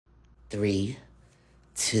3,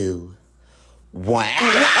 2, 1.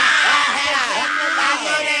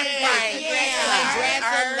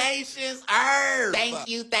 Congratulations, Earth.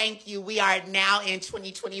 Thank you. We are now in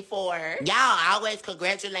 2024. Y'all always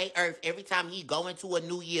congratulate Earth every time he go into a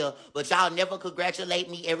new year, but y'all never congratulate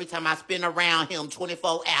me every time I spend around him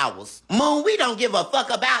 24 hours. Moon, we don't give a fuck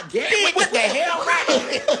about that. What the hell,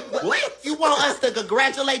 right? What? You want us to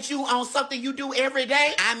congratulate you on something you do every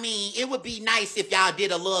day? I mean, it would be nice if y'all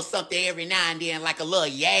did a little something every now and then, like a little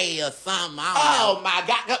yay or something. Oh my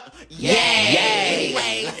God. Yay.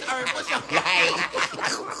 Anyways, Earth, what's your...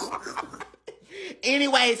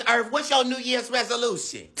 Anyways, Earth, what's your New Year's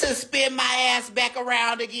resolution? To spin my ass back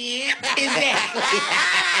around again? Exactly.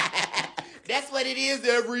 That's what it is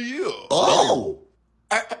every year. Oh.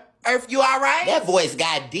 Earth, you all right? That voice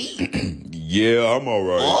got deep. Yeah, I'm all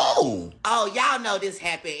right. Oh, y'all know this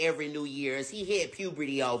happen every New Year's. He hit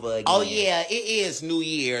puberty over again. Oh, yeah, it is New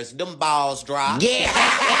Year's. Them balls drop. Yeah.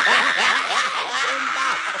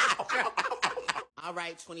 All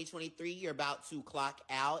right, 2023, you're about to clock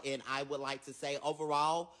out, and I would like to say,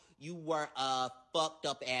 overall, you were fucked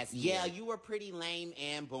up ass. Yeah, you were pretty lame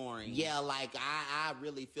and boring. Yeah, like, I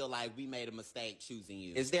really feel like we made a mistake choosing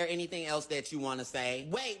you. Is there anything else that you want to say?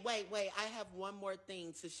 Wait. I have one more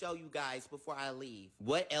thing to show you guys before I leave.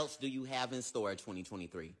 What else do you have in store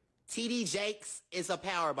 2023? TD Jakes is a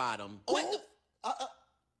power bottom. What the...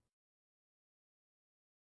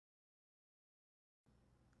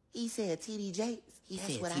 He said TD Jakes.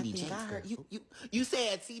 That's what I think I heard. You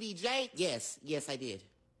said TD Jakes? Yes, I did.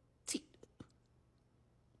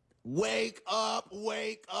 Wake up.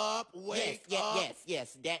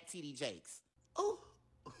 Yes, that TD Jakes. Oh.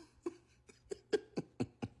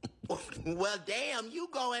 Well, damn, you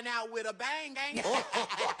going out with a bang, ain't you?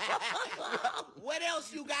 What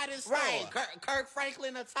else you got in store? Right, Kirk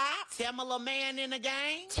Franklin a top? Tamala Man in the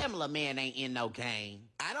game? Tamala Man ain't in no game.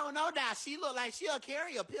 I don't know now. She look like she'll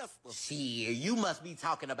carry a pistol. Shit, you must be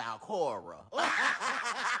talking about Cora.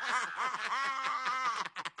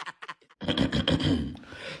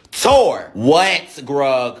 Tor. What,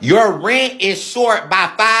 Grug? Your rent is short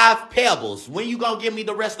by 5 pebbles. When you gonna give me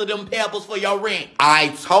the rest of them pebbles for your rent? I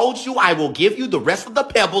told you I will give you the rest of the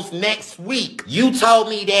pebbles next week. You told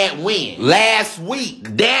me that when? Last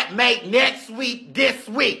week. That make next week this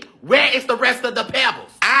week. Where is the rest of the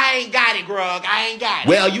pebbles? I ain't got it, Grug. I ain't got it.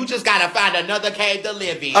 Well, you just gotta find another cave to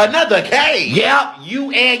live in. Another cave? Yep,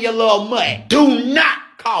 you and your little mutt. Do not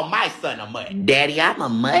call my son a mutt. Daddy, I'm a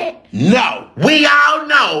mutt? No. We all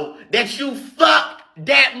know that you fucked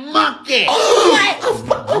that monkey. I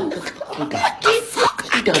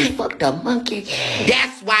done fucked a monkey.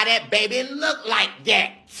 That's why that baby look like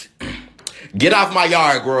that. Get off my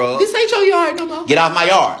yard, girl. This ain't your yard no more. Get off my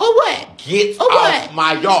yard. Oh, what? Get off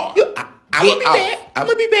my yard. I'm gonna be back. I'm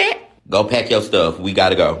gonna be back. Go pack your stuff. We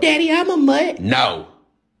gotta go. Daddy, I'm a mutt. No.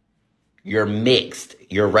 You're mixed.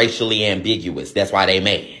 You're racially ambiguous. That's why they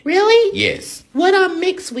mad. Really? Yes. What I'm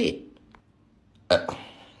mixed with?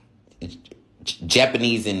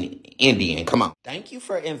 Japanese and Indian. Come on. Thank you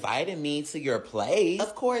for inviting me to your place.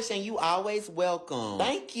 Of course, and you always welcome.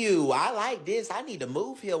 Thank you. I like this. I need to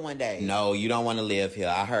move here one day. No, you don't want to live here.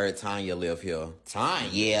 I heard Tanya live here. Tanya?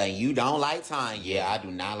 Yeah, you don't like Tanya. Yeah, I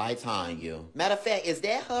do not like Tanya. Matter of fact, is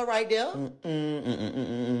that her right there?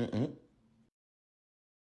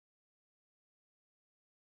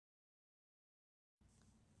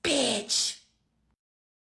 Bitch.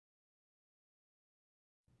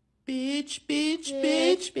 Bitch, bitch,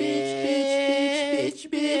 bitch, bitch, bitch, bitch,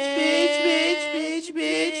 bitch, bitch, bitch,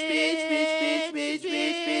 bitch, bitch, bitch, bitch, bitch, bitch,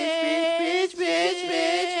 bitch, bitch, bitch,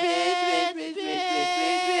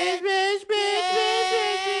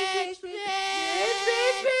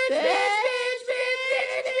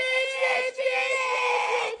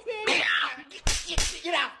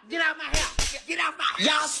 Get out my house. Get out my house.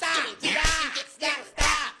 Y'all stop.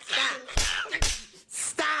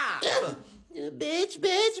 Stop. Bitch,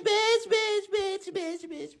 bitch, bitch, bitch, bitch, bitch,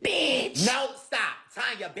 bitch, bitch. No, stop.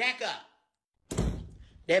 Tanya, back up.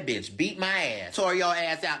 That bitch beat my ass. Tore your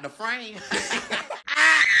ass out the frame.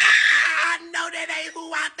 I know that ain't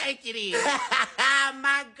who I think it is.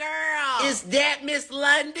 My girl. Is that Miss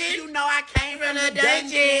London? You know I came from the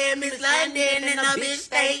dungeon, Miss London, and the bitch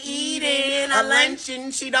stay eating a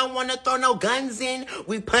luncheon. She don't want to throw no guns in.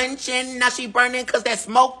 We punching. Now she burning cause that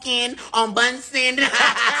smoking on Bunsen.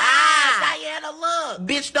 Diana, look.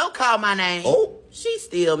 Bitch, don't call my name. Oh. She's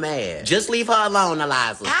still mad. Just leave her alone,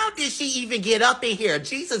 Eliza. How did she even get up in here?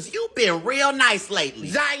 Jesus, you've been real nice lately.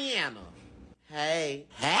 Diana. Hey.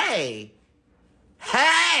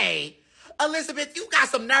 Elizabeth, you got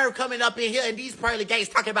some nerve coming up in here and these pearly gates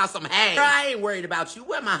talking about some hay. Girl, I ain't worried about you.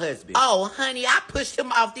 Where my husband? Oh, honey, I pushed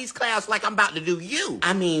him off these clouds like I'm about to do you.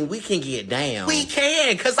 I mean, we can get down. We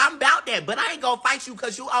can, because I'm about that, but I ain't gonna fight you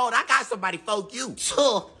because you old. I got somebody for you.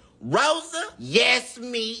 Rosa? Yes,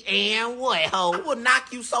 me, and what, ho? I will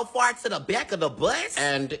knock you so far to the back of the bus.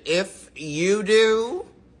 And if you do,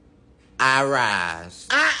 I rise.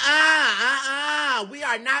 We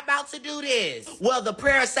are not about to do this. Well, the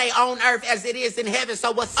prayers say on earth as it is in heaven,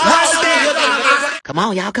 so what's up? Come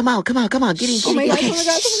on, y'all, come on. Get in, Oh my get in.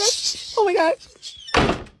 gosh, oh my gosh.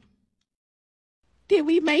 Did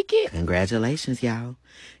we make it? Congratulations, y'all.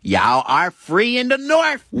 Y'all are free in the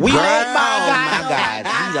north. We Girl, oh my God.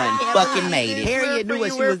 You done fucking made it. Harriet knew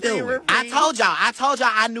what she was doing. I told y'all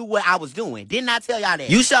I knew what I was doing. Didn't I tell y'all that?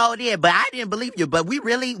 You sure did, but I didn't believe you. But we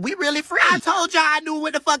really free. I told y'all I knew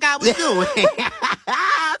what the fuck I was doing.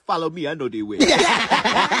 Follow me, I know they will.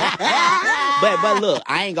 But look,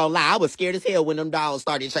 I ain't gonna lie, I was scared as hell when them dogs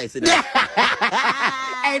started chasing us.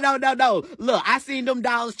 Hey, no. Look, I seen them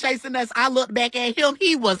dogs chasing us. I looked back at him,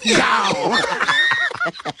 he was gone.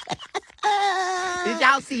 Did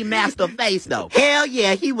y'all see Master Face, though? Hell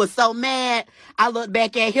yeah, he was so mad. I looked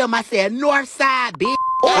back at him, I said, North Side, bitch.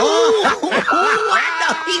 I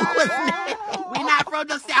know he was mad. We not from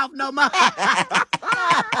the South no more.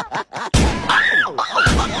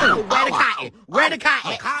 Where the cotton? Where is the cotton?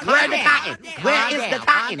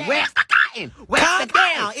 Where's the cotton? Calm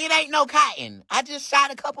down. It ain't no cotton. I just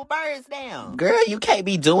shot a couple birds down. Girl, you can't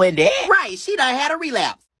be doing that. Right, she done had a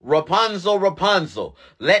relapse. Rapunzel,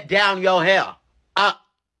 let down your hair.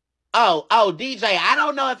 DJ, I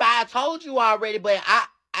don't know if I told you already, but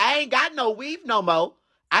I ain't got no weave no more.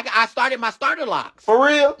 I started my starter locks. For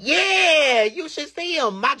real? Yeah, you should see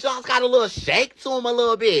them. My joints got a little shake to them a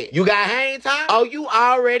little bit. You got hang time? Oh, you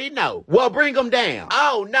already know. Well, bring them down.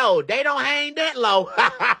 Oh, no, they don't hang that low.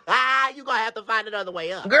 You gonna have to find another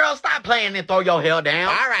way up. Girl, stop playing and throw your hair down.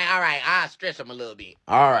 All right. I'll stretch them a little bit.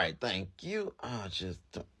 All right, thank you.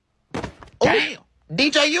 Damn.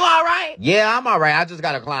 DJ, you all right? Yeah, I'm all right. I just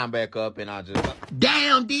got to climb back up and I just...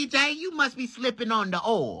 Damn, DJ, you must be slipping on the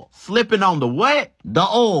oil. Slipping on the what? The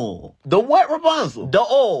oil. The what, Rapunzel? The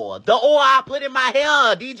oil. The oil I put in my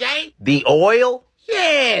hair, DJ. The oil?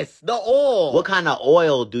 Yes, the oil. What kind of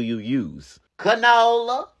oil do you use?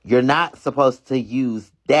 Canola. You're not supposed to use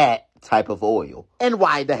that type of oil. And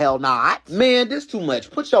why the hell not? Man, this too much.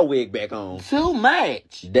 Put your wig back on. Too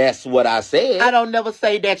much? That's what I said. I don't never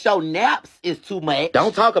say that your naps is too much.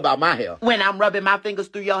 Don't talk about my hair. When I'm rubbing my fingers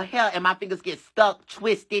through your hair and my fingers get stuck,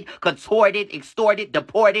 twisted, contorted, extorted,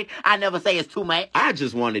 deported, I never say it's too much. I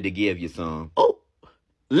just wanted to give you some. Oh,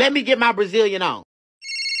 let me get my Brazilian on.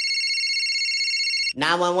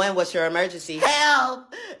 911, what's your emergency?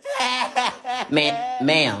 Help!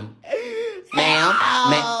 Ma'am,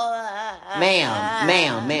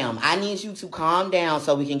 I need you to calm down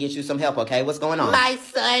so we can get you some help, okay? What's going on? My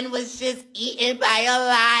son was just eaten by a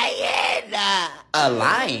lion. A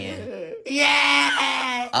lion?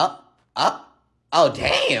 Yeah. Oh,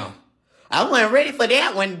 damn. I wasn't ready for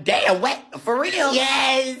that one. Damn, what? For real?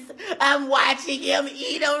 Yes, I'm watching him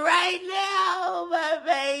eat him right now, my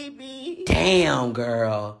baby. Damn,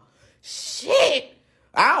 girl. Shit.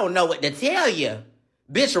 I don't know what to tell you.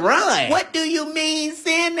 Bitch, run. What do you mean,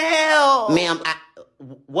 send help? Ma'am,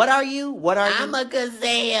 what are you? I'm a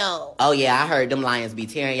gazelle. Oh, yeah, I heard them lions be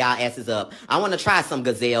tearing y'all asses up. I want to try some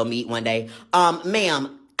gazelle meat one day.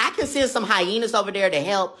 Ma'am, I can send some hyenas over there to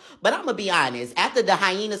help, but I'm going to be honest. After the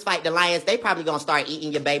hyenas fight the lions, they probably going to start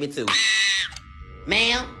eating your baby, too.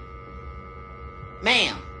 Ma'am?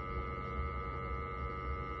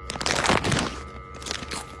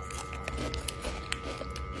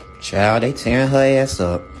 Child, they tearing her ass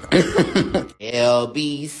up. They'll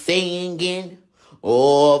be singing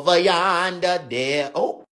over yonder there.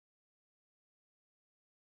 Oh.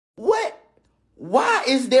 What? Why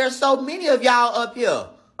is there so many of y'all up here?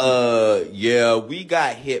 Yeah, we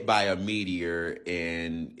got hit by a meteor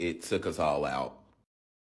and it took us all out.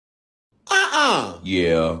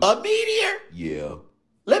 Yeah. A meteor? Yeah.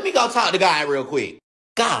 Let me go talk to God real quick.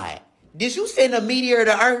 God, did you send a meteor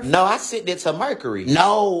to Earth? No, I sent it to Mercury.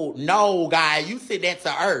 No, God, you sent that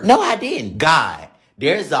to Earth. No, I didn't. God,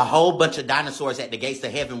 there's a whole bunch of dinosaurs at the gates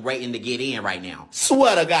of heaven waiting to get in right now.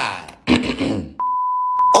 Swear to God.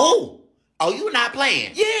 Oh, you not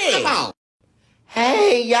playing? Yeah. Come on.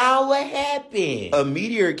 Hey, y'all, what happened? A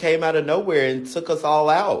meteor came out of nowhere and took us all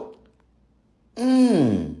out.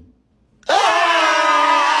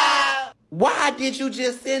 Why did you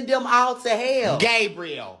just send them all to hell?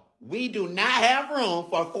 Gabriel, we do not have room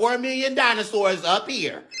for 4 million dinosaurs up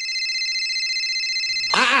here.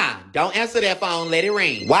 Don't answer that phone. Let it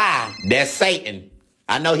ring. Why? That's Satan.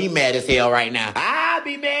 I know he mad as hell right now. I'll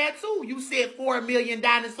be mad too. You said 4 million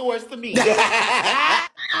dinosaurs to me.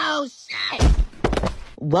 Oh, shit.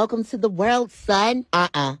 Welcome to the world, son.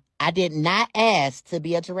 I did not ask to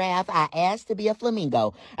be a giraffe. I asked to be a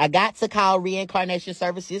flamingo. I got to call reincarnation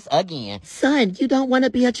services again. Son, you don't want to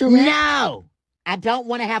be a giraffe? No. I don't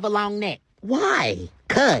want to have a long neck. Why?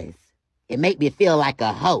 'Cause it make me feel like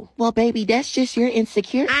a hoe. Well, baby, that's just your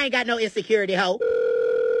insecurity. I ain't got no insecurity, hoe.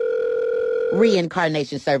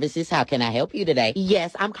 Reincarnation services, how can I help you today?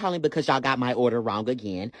 Yes, I'm calling because y'all got my order wrong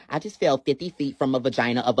again. I just fell 50 feet from a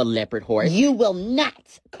vagina of a leopard horse. You will not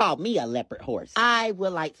call me a leopard horse. I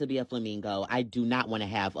would like to be a flamingo. I do not want to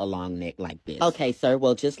have a long neck like this. Okay, sir,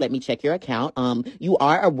 well, just let me check your account. You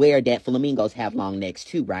are aware that flamingos have long necks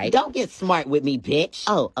too, right? Don't get smart with me, bitch.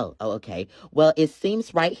 Oh, okay. Well, it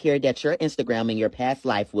seems right here that your Instagram in your past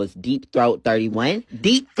life was Deep Throat 31.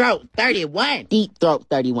 Deep Throat 31? Deep Throat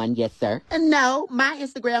 31, yes, sir. No, my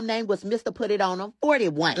Instagram name was Mr. Put It On 'em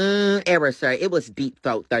 41. Error, sir. It was Deep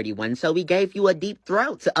Throat 31, so we gave you a deep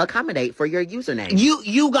throat to accommodate for your username.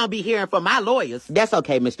 You gonna be hearing from my lawyers. That's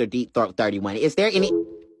okay, Mr. Deep Throat 31. Is there any...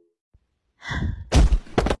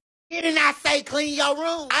 Didn't I say clean your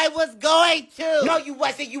room? I was going to. No, you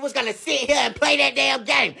wasn't. You was gonna sit here and play that damn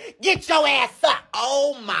game. Get your ass up.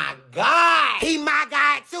 Oh, my God. He my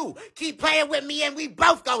guy, too. Keep playing with me and we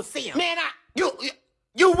both gonna see him. Man,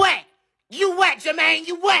 you what? You what, Jermaine?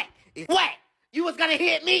 You what? What? You was gonna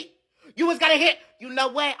hit me? You was gonna hit... You know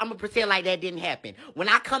what? I'm gonna pretend like that didn't happen. When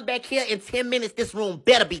I come back here in 10 minutes, this room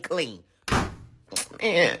better be clean.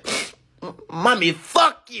 Man. Mommy,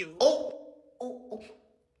 fuck you. Oh.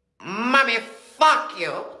 Mommy, fuck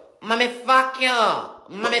you. Mommy, fuck you.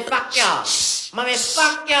 Mommy, fuck you. Mommy,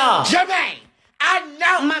 fuck you. Jermaine! I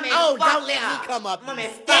know. Mommy, don't let me come up. Mommy,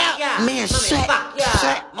 fuck ya. Man, shut up.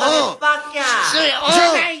 Mommy, fuck ya.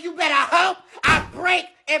 Jermaine, you better hope I break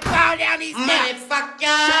and fall down these steps. Mommy, fuck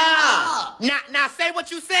ya. Now say what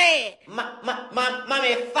you said.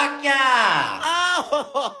 Mommy, fuck ya.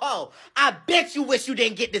 Oh, I bet you wish you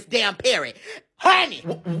didn't get this damn parrot. Honey,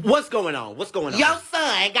 what's going on? What's going on? Your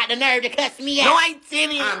son got the nerve to cuss me out. No, I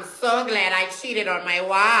didn't. I'm so glad I cheated on my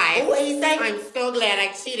wife. What he say? I'm so glad I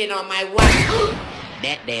cheated on my wife.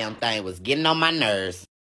 That damn thing was getting on my nerves.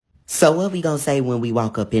 So what we gonna say when we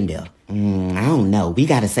walk up in there? I don't know. We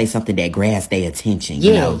gotta say something that grabs their attention.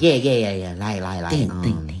 You know? Yeah. Like.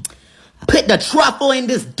 Put the truffle in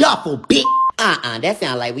this duffel, bitch. That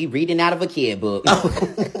sounds like we reading out of a kid book.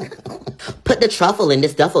 Put the truffle in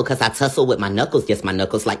this duffel because I tussle with my knuckles. Yes, my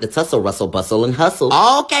knuckles like to tussle, rustle, bustle, and hustle.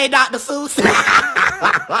 Okay, Dr. Seuss.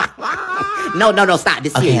 No, stop.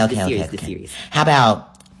 This serious. This serious. How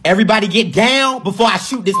about everybody get down before I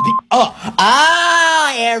shoot this up?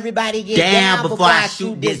 Oh, everybody get down before I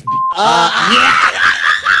shoot this yeah.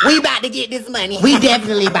 We about to get this money. We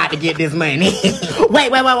definitely about to get this money.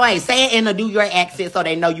 Wait. Say it and do your accent so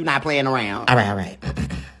they know you're not playing around. All right.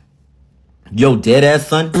 Yo, dead ass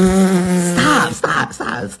son.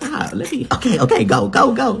 Stop. Let me. Okay,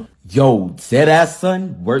 go. Yo, dead ass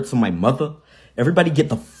son. Word to my mother. Everybody get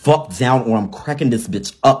the fuck down or I'm cracking this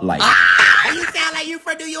bitch up like. You sound like you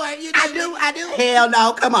from New York. I do. Hell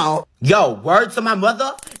no, come on. Yo, word to my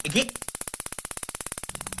mother.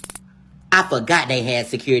 I forgot they had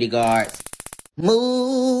security guards.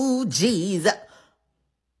 Moo, Jesus.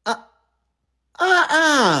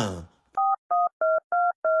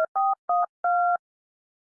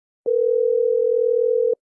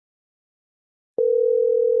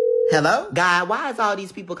 Hello? God, why is all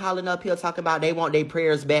these people calling up here talking about they want their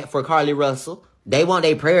prayers back for Carly Russell? They want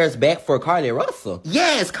their prayers back for Carly Russell?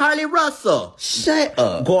 Yes, Carly Russell. Shut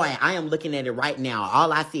up. Boy, I am looking at it right now.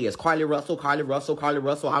 All I see is Carly Russell. I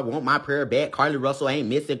want my prayer back. Carly Russell ain't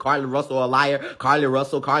missing. Carly Russell a liar. Carly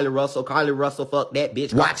Russell. Fuck that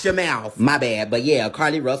bitch. Watch your mouth. My bad. But yeah,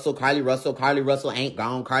 Carly Russell ain't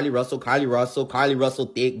gone. Carly Russell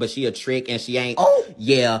thick, but she a trick and she ain't. Oh.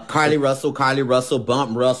 Yeah, Carly Russell,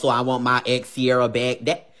 bump Russell. I want my ex Sierra back.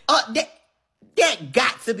 That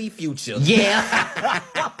got to be Future. Yeah.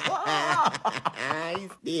 He's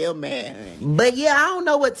still mad. But yeah, I don't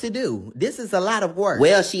know what to do. This is a lot of work.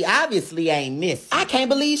 Well, she obviously ain't missing. I can't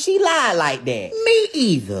believe she lied like that. Me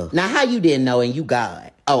either. Now, how you didn't know and you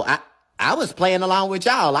God? Oh, I was playing along with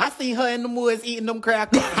y'all. I seen her in the woods eating them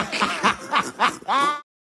crackers.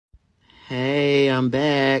 Hey, I'm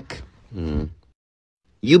back.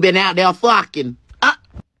 You been out there fucking.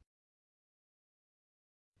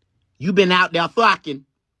 You been out there fucking.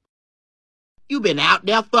 You been out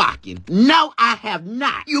there fucking. No, I have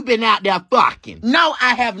not. You been out there fucking. No,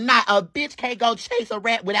 I have not. A bitch can't go chase a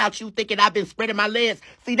rat without you thinking I've been spreading my legs.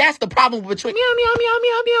 See, that's the problem between meow meow meow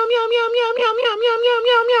meow meow meow meow meow meow meow meow meow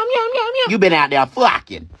meow meow meow meow meow. You been out there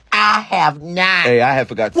fucking. I have not. Hey, I had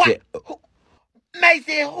forgot to say.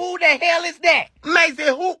 Mason, who the hell is that?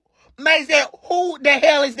 Mason, who the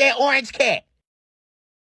hell is that orange cat?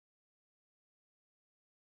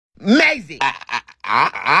 Maisie.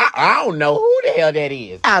 I don't know who the hell that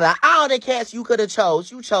is. Out of all the cats you could have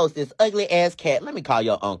chose, you chose this ugly ass cat. Let me call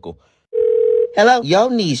your uncle. Hello?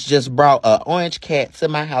 Your niece just brought an orange cat to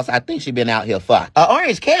my house. I think she been out here fucking. An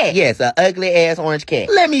orange cat? Yes, an ugly ass orange cat.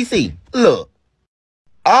 Let me see. Look.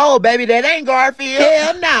 Oh, baby, that ain't Garfield.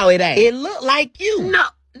 Hell no, it ain't. It look like you.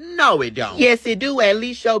 No, it don't. Yes, it do. At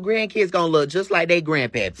least your grandkids gonna look just like they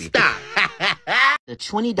grandpappy. Stop. The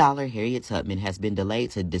 $20 Harriet Tubman has been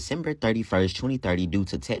delayed to December 31st, 2030 due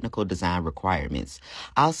to technical design requirements.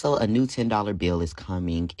 Also, a new $10 bill is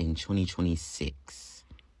coming in 2026.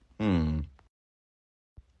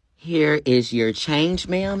 Here is your change,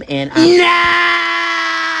 ma'am, and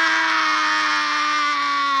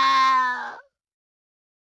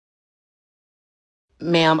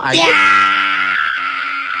Ma'am, are you...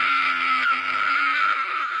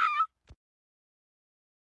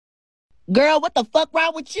 Girl, what the fuck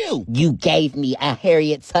wrong with you? You gave me a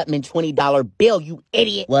Harriet Tubman $20 bill, you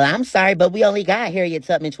idiot. Well, I'm sorry, but we only got Harriet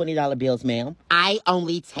Tubman $20 bills, ma'am. I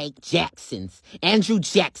only take Jacksons. Andrew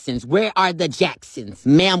Jacksons. Where are the Jacksons?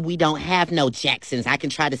 Ma'am, we don't have no Jacksons. I can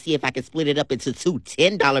try to see if I can split it up into two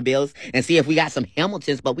 $10 bills and see if we got some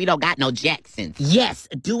Hamiltons, but we don't got no Jacksons. Yes,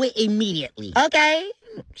 do it immediately. Okay.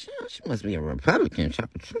 She must be a Republican.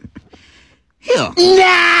 Here.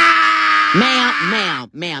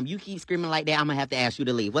 Ma'am, you keep screaming like that, I'm gonna have to ask you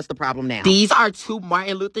to leave. What's the problem now? These are two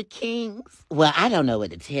Martin Luther Kings. Well, I don't know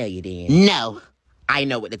what to tell you then. No, I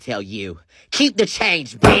know what to tell you. Keep the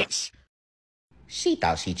change, bitch. She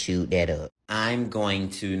thought she chewed that up. I'm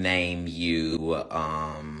going to name you,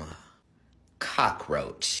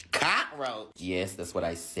 Cockroach. Cockroach? Yes, that's what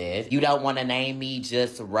I said. You don't want to name me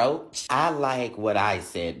just Roach? I like what I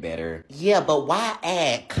said better. Yeah, but why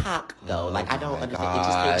add cock, though? Like, I don't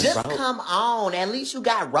understand. It just come on. At least you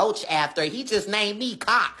got Roach after. He just named me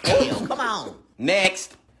Cock. Damn, come on.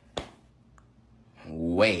 Next.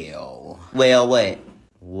 Well, what?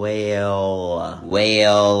 Well,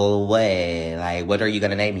 what? Like, what are you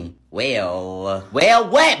gonna name me? Well,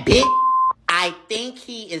 what, bitch? I think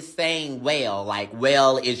he is saying well, like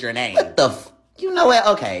well is your name. What the you know what?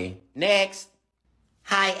 Okay, next.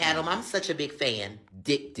 Hi, Adam. I'm such a big fan.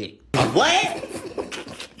 Dick. What?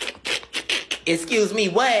 Excuse me,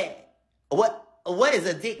 what? What is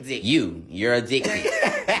a dick? You're a dick.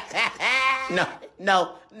 No,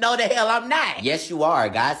 the hell I'm not. Yes, you are.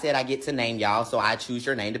 God said I get to name y'all, so I choose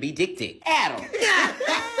your name to be Dick. Adam.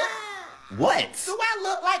 What? Do I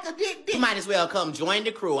look like a dick? You might as well come join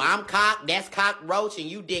the crew. I'm Cock, that's Cockroach, and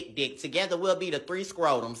you Dick. Together we'll be the three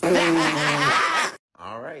scrotums.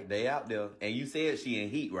 All right, they out there. And you said she in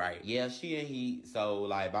heat, right? Yeah, she in heat. So,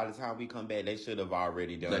 like, by the time we come back, they should have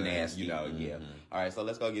already done the nasty. You know, yeah. All right, so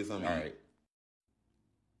let's go get something. All right.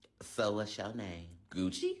 So what's your name?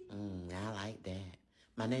 Gucci? I like that.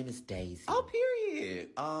 My name is Daisy. Oh, period.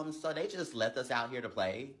 So they just left us out here to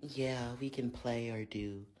play? Yeah, we can play or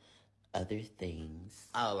do other things.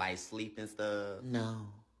 Oh, like sleep and stuff? No.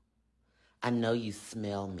 I know you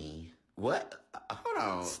smell me. What? Hold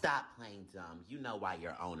on. Stop playing dumb. You know why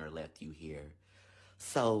your owner left you here.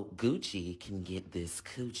 So Gucci can get this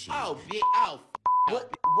coochie. Oh, bitch. Oh,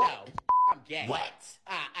 what? No, I'm gay. What?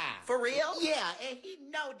 For real? Yeah, and he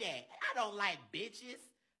know that. I don't like bitches.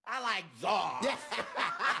 I like dogs.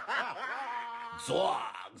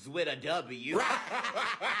 Dogs with a W.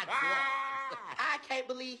 I can't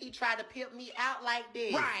believe he tried to pimp me out like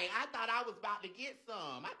this. Right. I thought I was about to get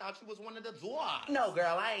some. I thought you was one of the dogs. No,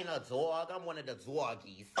 girl, I ain't a dog. I'm one of the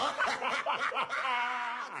doggies.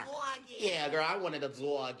 Yeah, girl, I'm one of the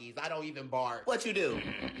doggies. I don't even bark. What you do?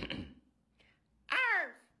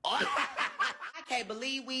 I can't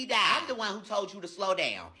believe we died. I'm the one who told you to slow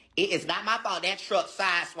down. It is not my fault that truck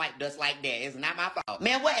sideswiped us like that. It's not my fault.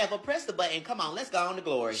 Man, whatever. Press the button. Come on, let's go on to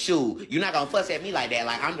glory. Shoot, you're not gonna fuss at me like that.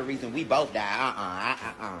 Like I'm the reason we both died.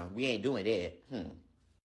 We ain't doing that.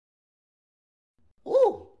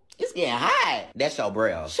 Ooh, it's getting hot. That's your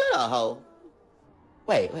breath. Shut up, ho.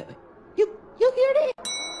 Wait. You hear that?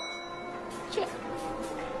 Shut.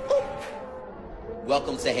 Ooh.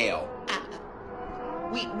 Welcome to hell.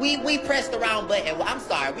 We pressed the wrong button. Well, I'm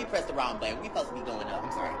sorry. We pressed the wrong button. We supposed to be going up.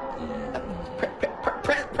 I'm sorry.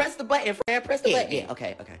 Press the button, Fred. Press the button. Yeah,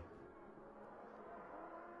 okay.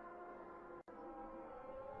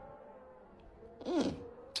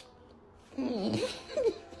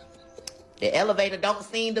 The elevator don't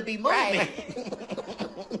seem to be moving.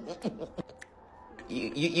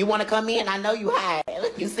 You want to come in? I know you high.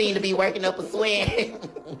 You seem to be working up a sweat.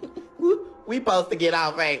 We supposed to get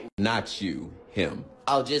off, right? Not you, him.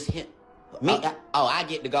 Oh, just him. Me? I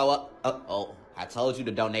get to go up. Oh, I told you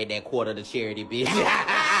to donate that quarter to charity, bitch.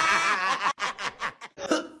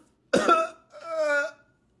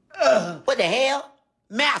 What the hell?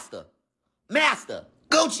 Master.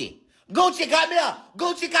 Gucci, come here.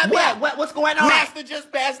 What's going on? Master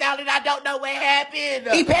just passed out and I don't know what happened.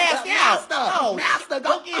 He passed out. Master,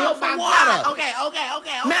 go get him some water. Okay.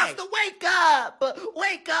 Master, wake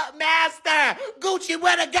up, Master. Gucci,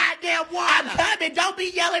 where the goddamn water? I'm coming. Don't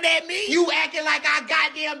be yelling at me. You acting like our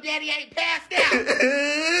goddamn daddy ain't passed out.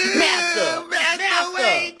 Master,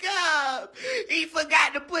 wake up. He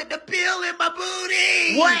forgot to put the pill in my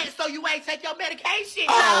booty. What? So you ain't take your medication?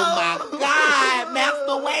 Oh my God,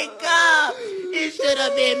 Master, wake up. It should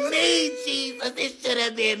have been me, Jesus. It should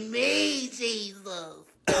have been me, Jesus.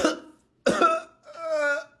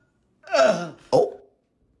 Oh.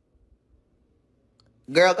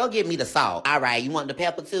 Girl, go get me the salt. All right, you want the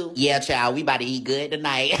pepper too? Yeah, child, we about to eat good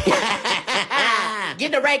tonight.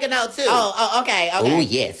 Get the oregano too. Oh, okay. Oh,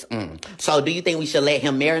 yes. So do you think we should let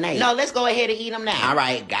him marinate? No, let's go ahead and eat him now. All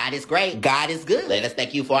right, God is great. God is good. Let us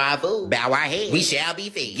thank you for our food. Bow our heads. We shall be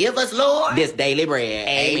fed. Give us, Lord, this daily bread.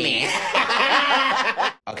 Amen.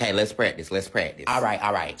 Okay, let's practice. All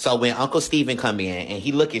right. So when Uncle Steven come in and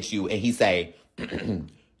he look at you and he say,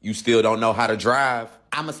 You still don't know how to drive?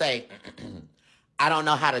 I'ma say, I don't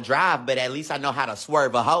know how to drive, but at least I know how to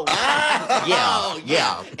swerve a hoe.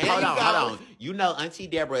 Yeah. Hold on. You know Auntie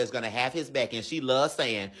Deborah is going to have his back, and she loves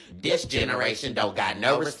saying, this generation don't got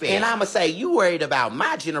no respect. And I'ma say, you worried about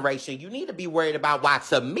my generation. You need to be worried about why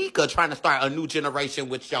Tamika trying to start a new generation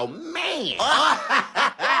with your man.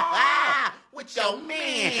 With your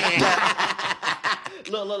man.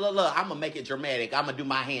 Look, I'm going to make it dramatic. I'm going to do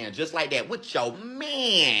my hand just like that. With your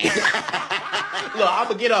man. Look, I'm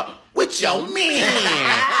going to get up with your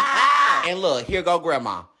man. And look, here go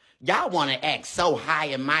Grandma. Y'all want to act so high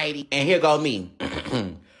and mighty. And here go me.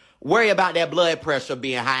 Worry about that blood pressure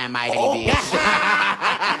being high and mighty, bitch.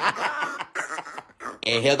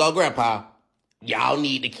 And here go Grandpa. Y'all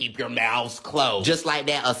need to keep your mouths closed. Just like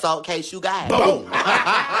that assault case you got. Boom.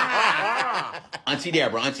 Auntie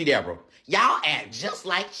Deborah. Y'all act just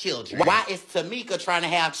like children. Why is Tamika trying to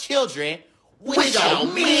have children with your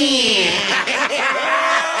man?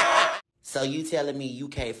 So you telling me you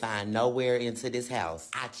can't find nowhere into this house?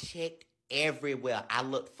 I checked everywhere. I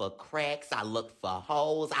looked for cracks. I looked for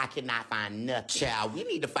holes. I cannot find nothing. Child, we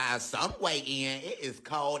need to find some way in. It is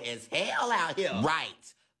cold as hell out here.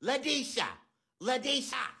 Right.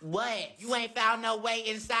 Ladisha, what? You ain't found no way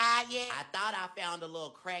inside yet? I thought I found a little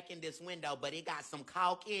crack in this window, but it got some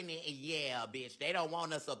caulk in it. And yeah, bitch, they don't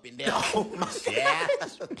want us up in there. Oh my God.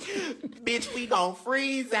 Bitch, we gon'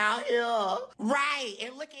 freeze out here. Right,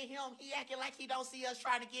 and look at him. He acting like he don't see us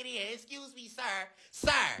trying to get in. Excuse me, sir.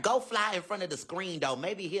 Sir, go fly in front of the screen, though.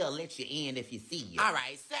 Maybe he'll let you in if you see you. All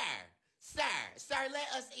right, sir,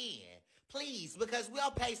 let us in. Please, because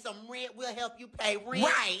we'll pay some rent. We'll help you pay rent.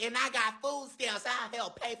 Right, and I got food stamps. I'll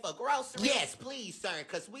help pay for groceries. Yes, please, sir,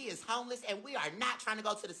 because we is homeless and we are not trying to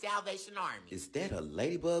go to the Salvation Army. Is that a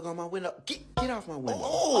ladybug on my window? Get off my window.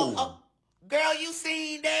 Oh. Girl, you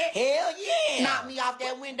seen that? Hell yeah. Knock me off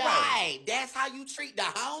that window. Right, that's how you treat the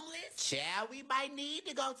homeless? Child, we might need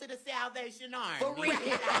to go to the Salvation Army. For real.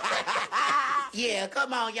 Yeah,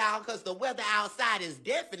 come on, y'all, because the weather outside is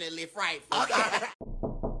definitely frightful. Okay.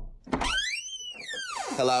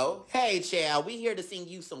 Hello? Hey, child, we here to sing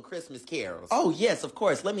you some Christmas carols. Oh, yes, of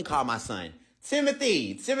course. Let me call my son.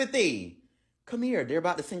 Timothy. Come here. They're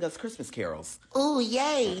about to sing us Christmas carols. Ooh,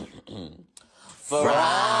 yay.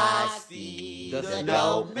 Frosty the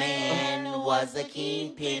Snowman was a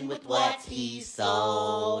kingpin with what he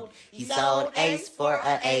sold. He sold ace for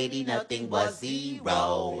a 80, nothing was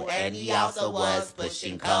zero. And he also was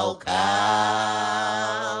pushing cocoa.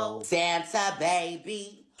 Santa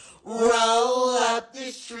baby, roll up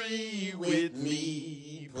this tree with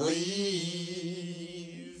me, please.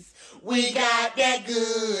 We got that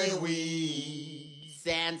good weed.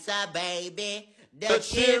 Santa baby, the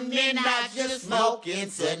chimney not just smoking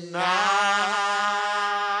tonight.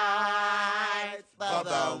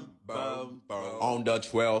 Ba-bum, bum, bum. On the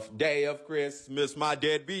 12th day of Christmas, my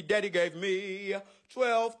deadbeat daddy gave me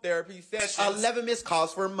 12 therapy sessions, 11 missed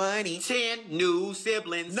calls for money, 10 new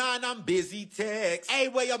siblings, 9 I'm busy texts,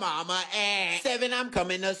 8 where your mama at, 7 I'm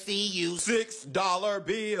coming to see you, $6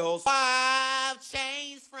 bills, 5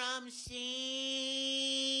 chains from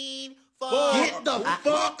Sheen, Get the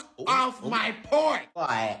fuck off my porch.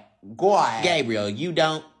 Quiet. God. Gabriel, you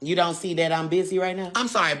don't see that I'm busy right now? I'm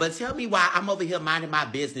sorry, but tell me why I'm over here minding my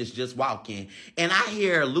business, just walking, and I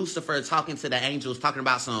hear Lucifer talking to the angels, talking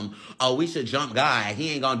about we should jump God.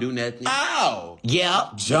 He ain't gonna do nothing. Oh.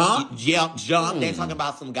 Yep. Jump? Yep, jump. They talking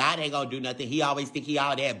about some God ain't gonna do nothing. He always think he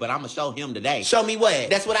all that, but I'm gonna show him today. Show me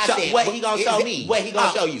what? That's what I said. What he gonna show me? What he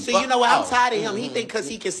gonna show you? So you know what? I'm tired of him. He think because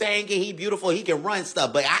he can sing and he beautiful, he can run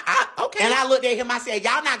stuff. But okay. And I looked at him, I said,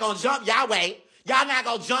 y'all not gonna jump y'all way. Y'all not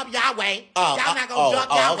gonna jump y'all way. Y'all not gonna jump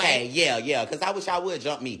y'all okay. way. Yeah, because I wish I would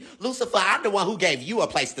jump me. Lucifer, I'm the one who gave you a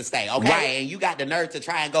place to stay, okay? Right, and you got the nerve to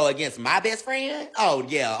try and go against my best friend? Oh,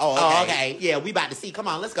 yeah. Oh, okay. Yeah, we about to see. Come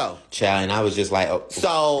on, let's go. Child, and I was just like,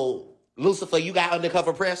 So, Lucifer, you got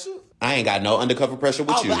undercover pressure? I ain't got no undercover pressure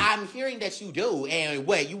with you. But I'm hearing that you do. And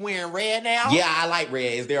what, you wearing red now? Yeah, I like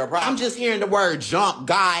red. Is there a problem? I'm just hearing the word jump,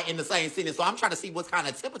 God in the same sentence, so I'm trying to see what kind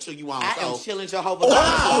of temperature you on. I am chilling Jehovah.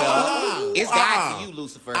 It's God to you,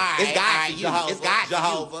 Lucifer. It's God to you. Jehovah. It's God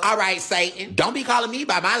Jehovah. to you. All right, Satan. Don't be calling me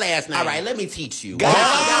by my last name. All right, let me teach you. Don't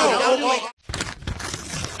do it.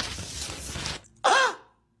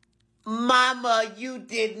 Mama, you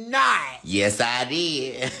did not. Yes, I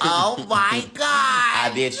did. Oh my God.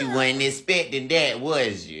 I bet you wasn't expecting that,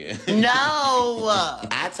 was you? No.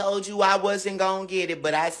 I told you I wasn't gonna get it,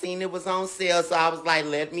 but I seen it was on sale, so I was like,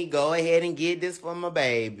 let me go ahead and get this for my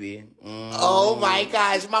baby. Oh my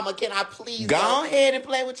gosh, Mama, can I please go ahead and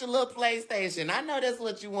play with your little PlayStation? I know that's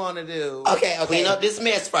what you want to do. Okay. Clean up this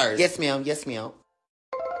mess first. Yes, ma'am. Yes, ma'am.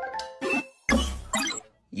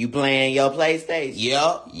 You playing your PlayStation?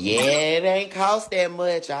 Yep. Yeah, it ain't cost that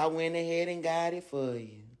much. I went ahead and got it for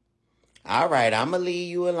you. All right, I'm going to leave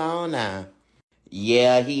you alone now.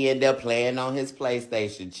 Yeah, he ended up playing on his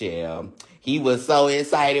PlayStation, chill. He was so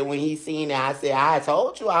excited when he seen it. I said, I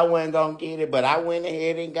told you I wasn't going to get it, but I went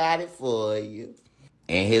ahead and got it for you.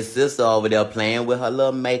 And his sister over there playing with her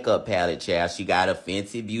little makeup palette, child. She got a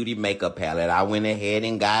Fenty Beauty makeup palette. I went ahead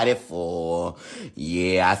and got it for her.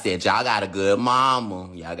 Yeah, I said, y'all got a good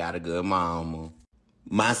mama. Y'all got a good mama.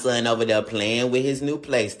 My son over there playing with his new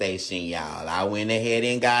PlayStation, y'all. I went ahead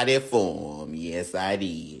and got it for him. Yes, I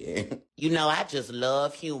did. You know, I just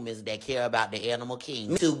love humans that care about the animal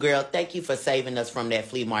kingdom. Me too, girl. Thank you for saving us from that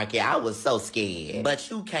flea market. I was so scared. But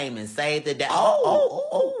you came and saved the day.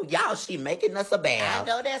 Oh, y'all, she making us a bath. I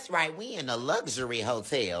know that's right. We in a luxury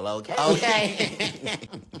hotel, okay? Okay.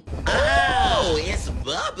 Oh, it's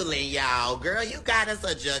bubbling, y'all. Girl, you got us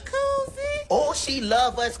a jacuzzi? Oh, she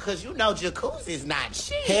love us because you know jacuzzi's not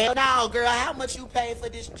cheap. Hell no, girl. How much you pay for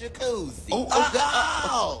this jacuzzi?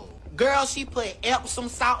 Girl, she put Epsom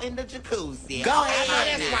salt in the jacuzzi. Go ahead.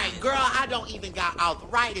 I know that's right. Girl, I don't even got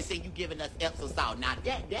arthritis and you giving us Epsom salt. Now,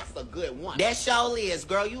 that's a good one. That surely is.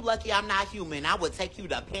 Girl, you lucky I'm not human. I would take you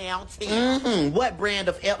to pound 10. What brand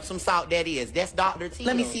of Epsom salt that is? That's Dr. T.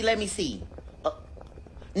 Let me see.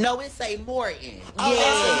 No, it say Morton.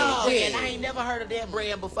 Oh, yeah. I ain't never heard of that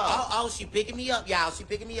brand before. Oh, she picking me up, y'all. She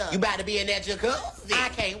picking me up. You about to be in that jacuzzi? I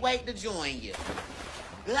can't wait to join you.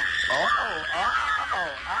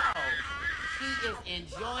 She is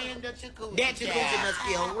enjoying the jacuzzi. That jacuzzi must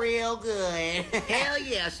feel real good. Hell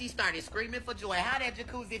yeah, she started screaming for joy. How that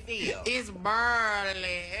jacuzzi feel? It's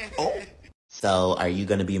burly. Oh. So, are you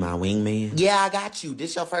gonna be my wingman? Yeah, I got you.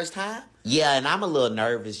 This your first time? Yeah, and I'm a little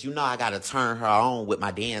nervous. You know I gotta turn her on with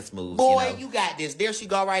my dance moves. Boy, you got this. There she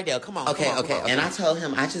go right there. Come on. Okay. And I told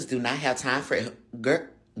him I just do not have time for it.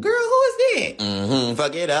 Girl, who is that?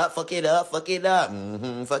 Fuck it up. Fuck it up. Fuck it up.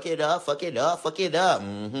 Fuck it up. Fuck it up. Fuck it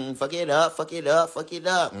up. Fuck it up. Fuck it up. Fuck it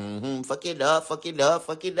up. Fuck it up. Fuck it up.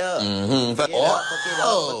 Fuck it up. Fuck it up.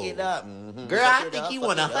 Fuck it up. Girl, I think he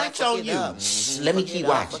wanna hunch on you. Let me keep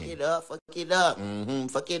watching. Fuck it up. Fuck it up.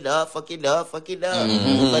 Fuck it up. Fuck it up. Fuck it up.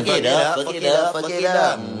 Fuck it up. Fuck it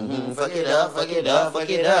up. Fuck it up. Fuck it up. Fuck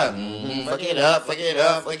it up. Fuck it up. Fuck it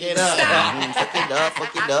up. Fuck it up. Fuck it up.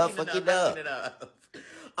 Fuck it up. Fuck it up. Fuck it up.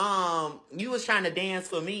 You was trying to dance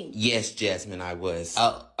for me? Yes, Jasmine, I was.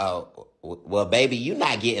 Well, baby, you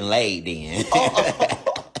not getting laid then.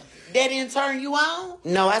 That didn't turn you on?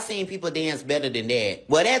 No, I seen people dance better than that.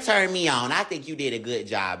 Well, that turned me on. I think you did a good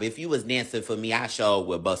job. If you was dancing for me, I sure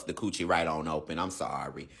would bust the coochie right on open. I'm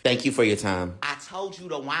sorry. Thank you for your time. I told you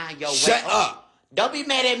to wind your way. Shut up. Don't be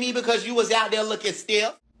mad at me because you was out there looking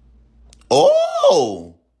stiff.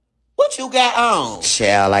 Oh, what you got on?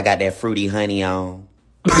 Child, I got that fruity honey on.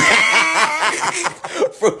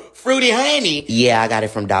 Fruity honey? Yeah, I got it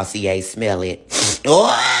from Dossier. Smell it.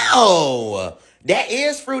 Oh, That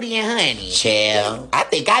is fruity and honey. Chill. I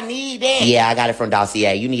think I need that. Yeah, I got it from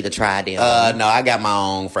Dossier. You need to try them. No, I got my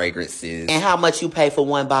own fragrances. And how much you pay for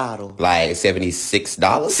one bottle? Like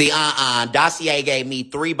 $76. See, Dossier gave me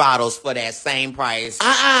 3 bottles for that same price.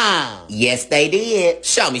 Yes, they did.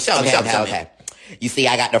 Show me. Okay. You see,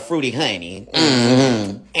 I got the fruity honey.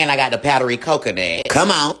 Mm-hmm. And I got the powdery coconut.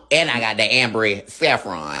 Come on. And I got the ambery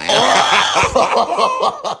saffron.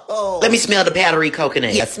 Let me smell the powdery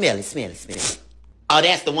coconut. Yeah, smell it. Oh,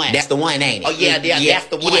 that's the one. That's the one, ain't it? Oh, yeah, that's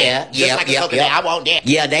the one. Just like a coconut. I want that.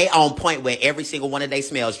 Yeah, they on point with every single one of they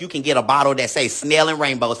smells. You can get a bottle that say smelling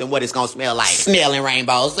rainbows and what it's going to smell like. Smelling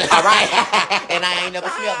rainbows. All right. And I ain't never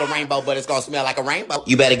smelled a rainbow, but it's going to smell like a rainbow.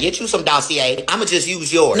 You better get you some Dossier. I'ma just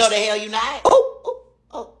use yours. No, the hell you not.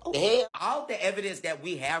 The hell? All the evidence that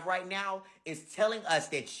we have right now is telling us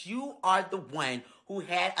that you are the one who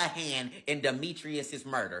had a hand in Demetrius's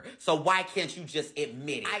murder. So why can't you just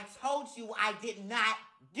admit it? I told you I did not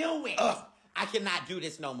do it. I cannot do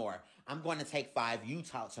this no more. I'm going to take 5. You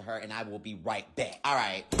talk to her, and I will be right back. All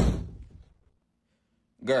right.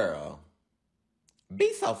 Girl,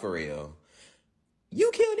 be so for real.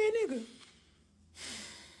 You killed that nigga.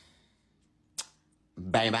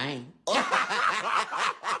 Bang, bang.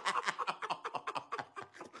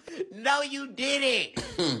 No, you didn't.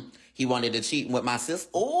 He wanted to cheat with my sister.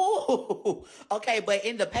 Oh, okay, but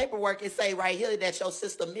in the paperwork it say right here that your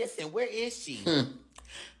sister missing. Where is she?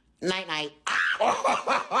 Night.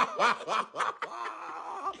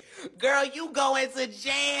 Girl, you going to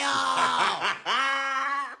jail.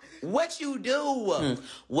 What you do?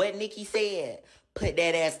 What Nikki said. Put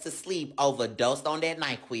that ass to sleep, overdosed on that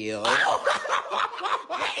NyQuil.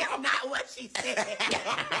 That's not what she said.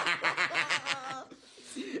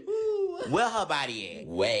 Where her body at?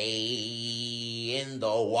 Way in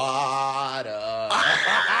the water.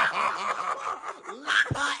 Lock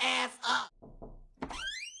her ass up.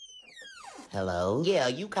 Hello? Yeah,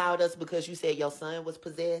 you called us because you said your son was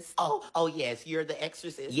possessed? Oh yes, you're the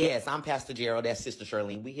exorcist? Yes, I'm Pastor Gerald, that's Sister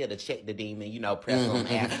Shirlene. We here to check the demon, press him,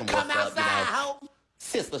 ask him Come what's outside, up, ho.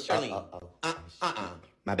 Sister Shirlene.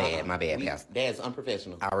 My bad, Pastor. That's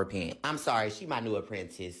unprofessional. I repent. I'm sorry, she my new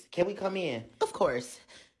apprentice. Can we come in? Of course.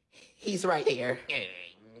 He's right here.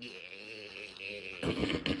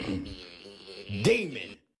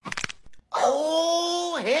 Demon.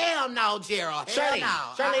 Oh, hell no, Gerald. Hell no.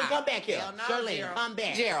 Shirlene, come back here. Hell no, Shirlene, Gerald. come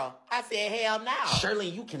back. Gerald, I said hell no.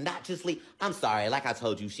 Shirlene, you cannot just leave. I'm sorry, like I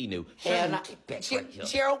told you, she knew. Hell no. Get back right here.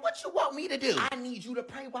 Gerald, what you want me to do? I need you to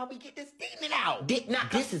pray while we get this demon out.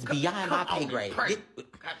 This is beyond my pay grade. God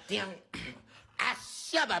damn it. I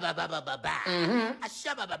shabba-ba-ba-ba-ba-ba. I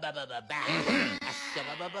shabba-ba-ba-ba-ba-ba. I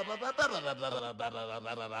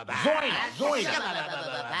shabba-ba-ba-ba-ba-ba-ba-ba-ba-ba-ba. Join us.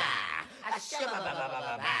 I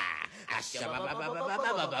shabba-ba-ba-ba-ba. I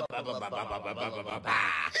shabba-ba-ba-ba-ba-ba-ba-ba-ba-ba-ba-ba.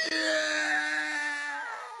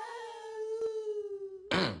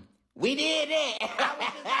 We did it. I was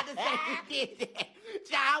just about to say we did that.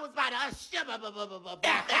 I was about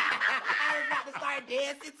to start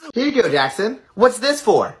dancing too. Here you go, Jackson. What's this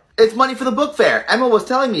for? It's money for the book fair. Emma was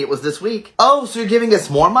telling me it was this week. Oh, so you're giving us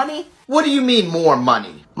more money? What do you mean more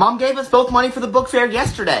money? Mom gave us both money for the book fair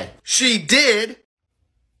yesterday. She did?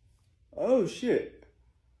 Oh, shit.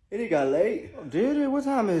 It got late. Oh, did it? What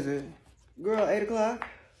time is it? Girl, 8 o'clock?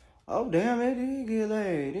 Oh, damn, it did get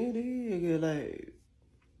late. It did get late.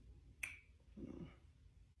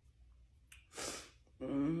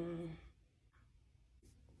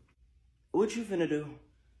 What you finna do?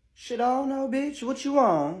 Shit, I don't know, bitch. What you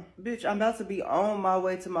on? Bitch, I'm about to be on my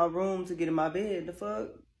way to my room to get in my bed. The fuck?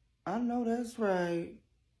 I know that's right.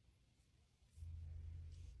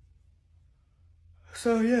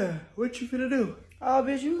 So, yeah, what you finna do? Oh,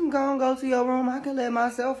 bitch, you can go to your room. I can let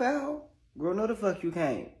myself out. Girl, no the fuck you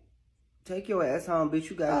can't. Take your ass home, bitch.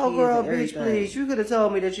 You got kids girl, and everything. bitch, please. You could have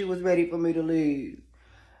told me that you was ready for me to leave.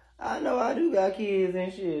 I know I do got kids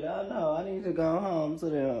and shit. I know. I need to go home to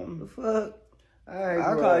them. The fuck? Alright,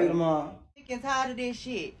 I'll call you tomorrow. Sick and tired of this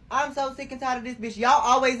shit. I'm so sick and tired of this bitch. Y'all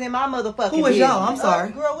always in my motherfucking Who is y'all? I'm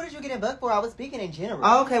sorry. Girl, what did you get in buck for? I was speaking in general.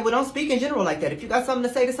 Oh, okay, well, don't speak in general like that. If you got something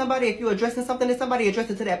to say to somebody, if you're addressing something to somebody,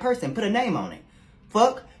 address it to that person. Put a name on it.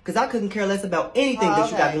 Fuck. Because I couldn't care less about anything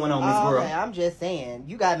that you got going on, Miss Girl. Okay, I'm just saying.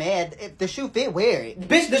 You got mad. If the shoe fit, wear it.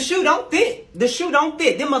 Bitch, the shoe don't fit. The shoe don't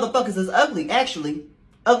fit. Them motherfuckers is ugly, actually.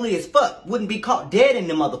 Ugly as fuck. Wouldn't be caught dead in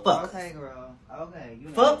them motherfuckers. Okay, girl. Okay. You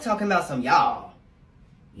know. Fuck talking about some y'all.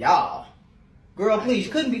 Y'all. Girl, please,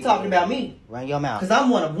 you couldn't be talking about me. Run your mouth. Because I'm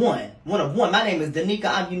one of one. One of one. My name is Danica.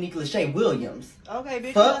 I'm Unique Lachey Williams. Okay,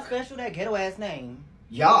 bitch, Fuck. you not special, that ghetto ass name.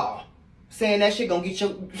 Y'all. Saying that shit gonna get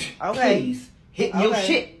your... Okay. Please. Hit your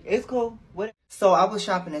shit. It's cool. What? So I was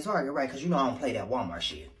shopping at Target, right? Because you know I don't play that Walmart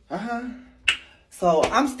shit. So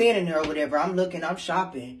I'm standing there or whatever. I'm looking, I'm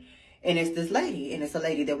shopping. And it's this lady. And it's a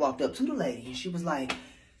lady that walked up to the lady. And she was like,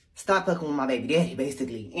 stop fucking with my baby daddy,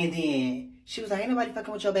 basically. And then she was like, ain't nobody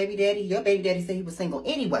fucking with your baby daddy. Your baby daddy said he was single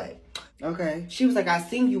anyway. Okay. She was like, I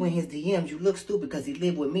seen you in his DMs. You look stupid because he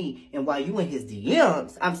lived with me. And while you in his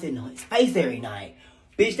DMs, I'm sitting on his face every night.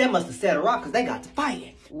 Bitch, that must have set her off because they got to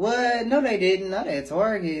fighting. What? No, they didn't. Not at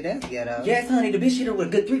Target. That's ghetto. Yes, honey. The bitch hit her with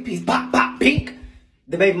a good 3-piece. Pop, pop, pink.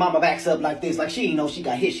 The baby mama backs up like this. Like she didn't know she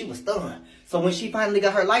got hit. She was stunned. So when she finally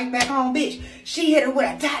got her life back on, bitch, she hit her with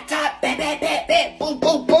a tap, tap, bat, bat, bat, bat, boom,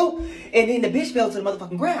 boom, boom. And then the bitch fell to the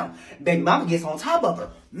motherfucking ground. Baby mama gets on top of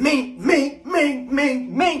her. Mink, mink, mink, mink,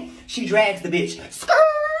 mink. She drags the bitch. Skirt.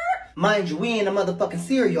 Mind you, we in a motherfucking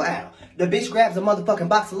cereal aisle. The bitch grabs a motherfucking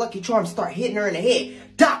box of Lucky Charms, start hitting her in the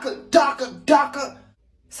head. Docka, docka, docka.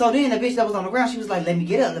 So then the bitch that was on the ground, she was like, let me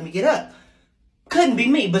get up, let me get up. Couldn't be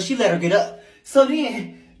me, but she let her get up. So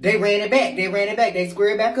then they ran it back, they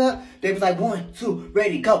squared back up. They was like, 1, 2,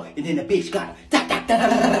 ready, go. And then the bitch got her. Da, da, da, da,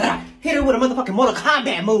 da, da, da. Hit her with a motherfucking Mortal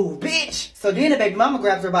Kombat move, bitch. So then the baby mama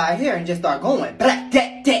grabs her by her hair and just start going. Black,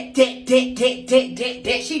 dat, dat, dat, dat, dat, dat, dat,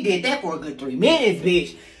 dat. She did that for a good 3 minutes,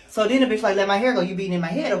 bitch. So then the bitch like, let my hair go. You beating in my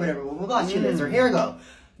head or whatever. Blah, blah, blah. She lets her hair go.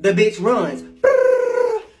 The bitch runs.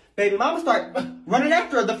 Baby mama start running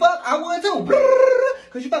after her. The fuck? I would too.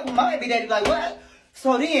 Because you fuck with my baby daddy like, what?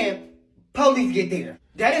 So then, police get there.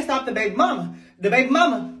 That didn't stop the baby mama. The baby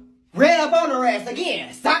mama ran up on her ass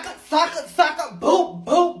again. Soccer, soccer, soccer, boop,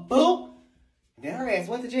 boop, boop. Then her ass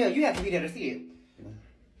went to jail. You have to be there to see it.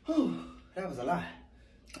 Whew, that was a lot.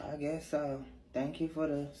 I guess so. Thank you for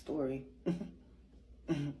the story.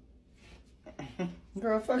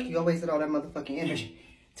 Girl, fuck you. I wasted all that motherfucking energy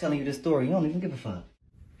telling you the story. You don't even give a fuck.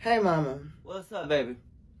 Hey, mama. What's up, baby?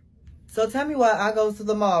 So tell me why I go to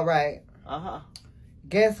the mall, right? Uh-huh.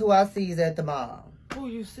 Guess who I sees at the mall? Who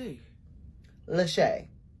you see? Lachey.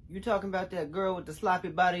 You talking about that girl with the sloppy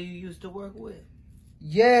body you used to work with?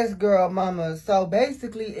 Yes, girl, mama. So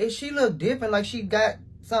basically, she look different, like she got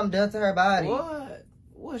something done to her body. What?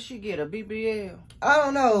 What she get, a BBL? I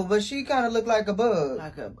don't know, but she kind of look like a bug.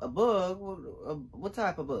 Like a bug? What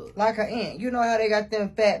type of bug? Like an ant. You know how they got them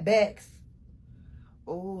fat backs?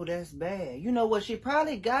 Oh, that's bad. You know what? She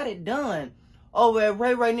probably got it done over at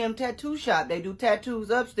Ray Ray them tattoo shop. They do tattoos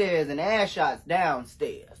upstairs and ass shots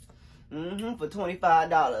downstairs. For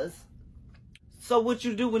 $25. So what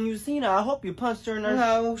you do when you seen her? I hope you punched her in her...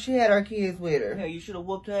 No, she had her kids with her. Yeah, you should have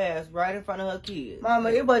whooped her ass right in front of her kids. Mama,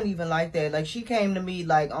 it wasn't even like that. Like, she came to me,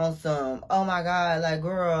 like, on some, oh my God, like,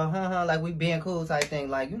 girl, like, we being cool type thing.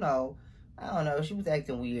 Like, you know, I don't know. She was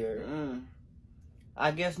acting weird. I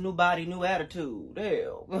guess new body, new attitude.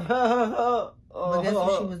 Hell. But guess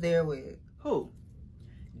who she was there with? Who?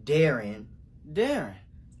 Darren. Darren?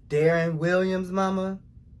 Darren Williams, mama.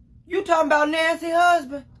 You talking about Nancy's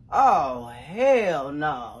husband? Oh, hell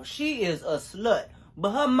no. She is a slut.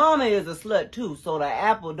 But her mama is a slut too, so the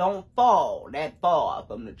apple don't fall that far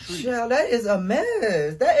from the tree. Child, that is a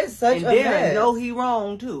mess. That is such a mess. And Darren know he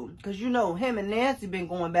wrong too. Because you know, him and Nancy been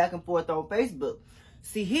going back and forth on Facebook.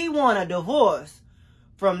 See, he want a divorce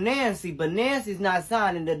from Nancy, but Nancy's not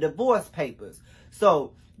signing the divorce papers.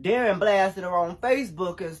 So, Darren blasted her on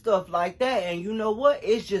Facebook and stuff like that. And you know what?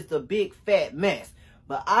 It's just a big fat mess.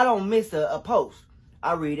 But I don't miss a post.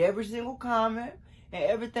 I read every single comment and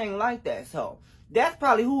everything like that. So, that's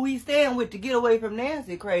probably who he's staying with to get away from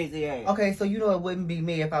Nancy crazy ass. Okay, so you know it wouldn't be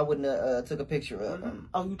me if I wouldn't have took a picture of him.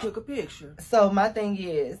 Oh, you took a picture? So, my thing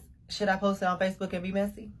is, should I post it on Facebook and be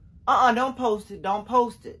messy? Don't post it. Don't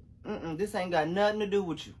post it. This ain't got nothing to do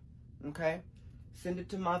with you. Okay? Send it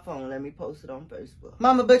to my phone. Let me post it on Facebook.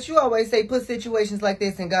 Mama, but you always say put situations like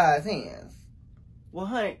this in God's hands. Well,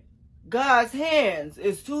 honey, God's hands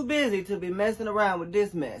is too busy to be messing around with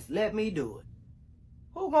this mess. Let me do it.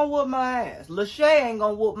 Who gonna whoop my ass? Lachey ain't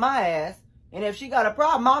gonna whoop my ass. And if she got a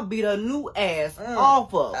problem, I'll beat her new ass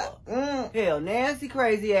off of her. Hell, Nancy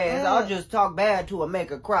crazy ass, I'll just talk bad to her, make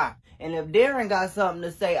her cry. And if Darren got something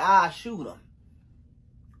to say, I'll shoot him.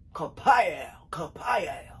 Kapow,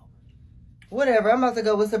 kapow. Whatever, I'm about to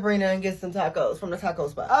go with Sabrina and get some tacos from the taco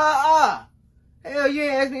spot. Hell, you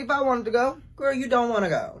ain't asked me if I wanted to go. Girl, you don't want to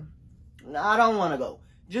go. No, I don't want to go.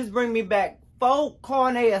 Just bring me back 4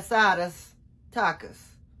 carne asadas tacos.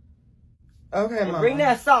 Okay, and Mama. Bring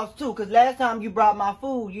that sauce, too, because last time you brought my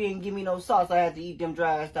food, you didn't give me no sauce. I had to eat them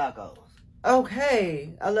dry ass tacos.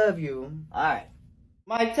 Okay, I love you. All right.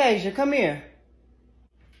 Mike Tasia, come here.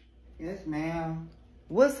 Yes, ma'am.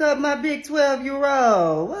 What's up, my big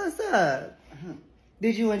 12-year-old? What's up?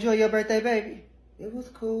 Did you enjoy your birthday, baby? It was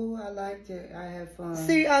cool. I liked it. I had fun.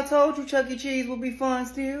 See, I told you Chuck E. Cheese would be fun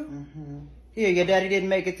still. Here, your daddy didn't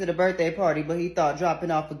make it to the birthday party, but he thought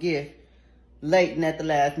dropping off a gift late and at the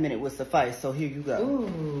last minute would suffice. So here you go.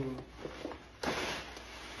 Ooh.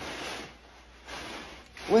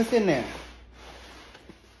 What's in there?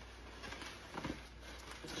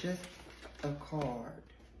 Just a card.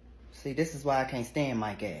 See, this is why I can't stand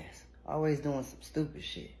Mike ass. Always doing some stupid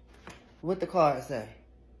shit. What the card say?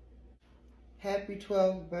 Happy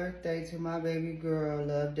 12th birthday to my baby girl.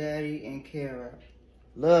 Love, Daddy, and Kara.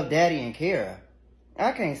 Love, Daddy, and Kara.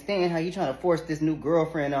 I can't stand how you trying to force this new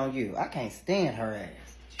girlfriend on you. I can't stand her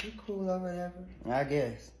ass. She cool or whatever. I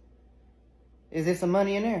guess. Is there some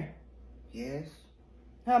money in there? Yes.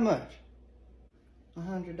 How much?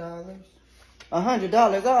 $100.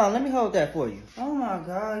 $100? Let me hold that for you. Oh my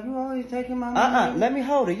God, you always taking my money. Let me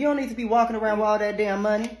hold it. You don't need to be walking around with all that damn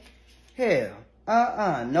money. Hell,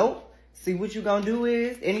 nope. See, what you gonna do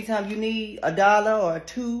is, anytime you need $1 or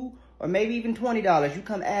 $2 or maybe even $20, you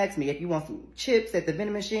come ask me. If you want some chips at the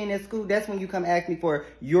vending machine at school, that's when you come ask me for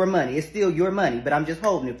your money. It's still your money, but I'm just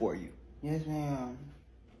holding it for you. Yes, ma'am.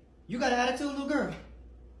 You got an attitude, little girl?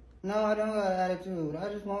 No, I don't got an attitude. I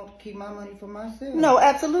just want to keep my money for myself. No,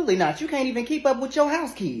 absolutely not. You can't even keep up with your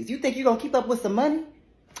house keys. You think you're gonna keep up with some money?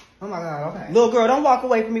 Oh my God, okay. Little girl, don't walk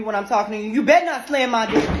away from me when I'm talking to you. You better not slam my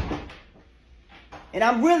door. And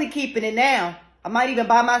I'm really keeping it now. I might even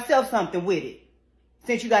buy myself something with it.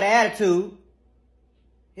 Since you got an attitude.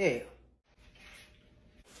 Hell.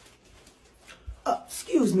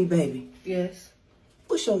 Excuse me, baby. Yes.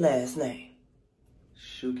 What's your last name?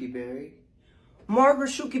 Shooky Berry. Margaret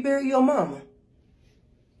Shooky Berry, your mama?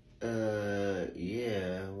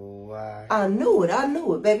 Yeah, why? I knew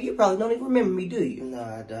it, baby. You probably don't even remember me, do you? No,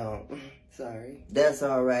 I don't. Sorry. That's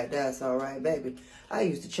all right, baby. I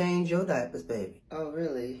used to change your diapers, baby. Oh,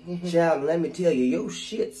 really? Child, let me tell you, your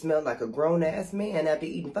shit smelled like a grown-ass man after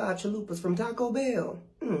eating 5 chalupas from Taco Bell.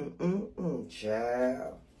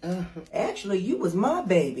 Child. Actually, you was my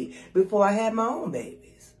baby before I had my own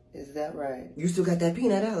babies. Is that right? You still got that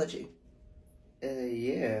peanut allergy?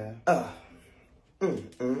 Yeah. I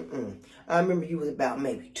remember you was about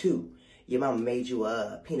maybe 2. Your mama made you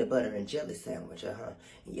a peanut butter and jelly sandwich, And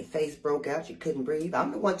your face broke out, you couldn't breathe.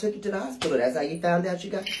 I'm the one who took you to the hospital. That's how you found out you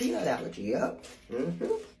got the peanut allergy, yup.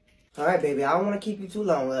 All right, baby, I don't want to keep you too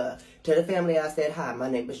long. Tell the family I said hi. My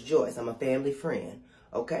name is Joyce. I'm a family friend,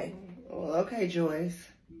 okay? Well, okay, Joyce.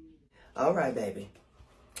 All right, baby.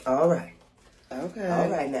 All right. Okay. All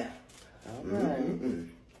right now. All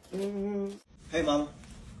right. Hey, Mama.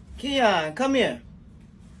 Keon, come here.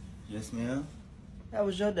 Yes, ma'am. How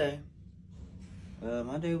was your day?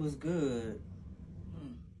 My day was good.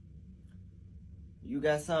 You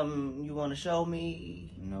got something you want to show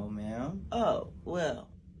me? No, ma'am. Oh, well,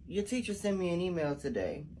 your teacher sent me an email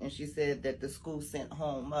today, and she said that the school sent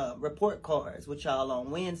home report cards with y'all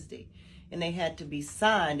on Wednesday, and they had to be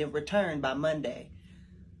signed and returned by Monday.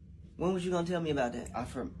 When was you going to tell me about that?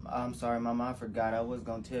 I'm sorry, Mama. I forgot. I was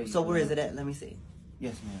going to tell you. So where is it at? Let me see.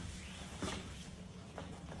 Yes, ma'am.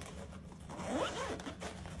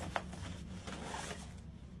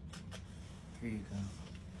 Here you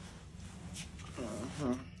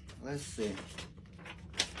go. Let's see.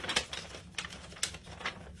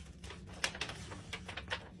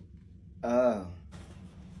 Oh.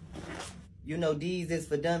 You know D's is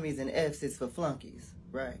for dummies and F's is for flunkies,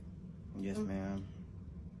 right? Yes, ma'am.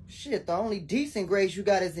 Shit, the only decent grades you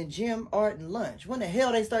got is in gym, art, and lunch. When the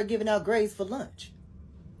hell they start giving out grades for lunch?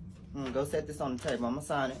 Go set this on the table. I'm gonna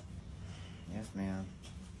sign it. Yes, ma'am.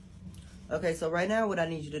 Okay, so right now what I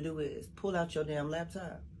need you to do is pull out your damn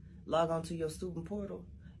laptop, log on to your student portal,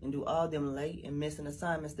 and do all them late and missing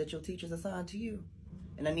assignments that your teachers assigned to you.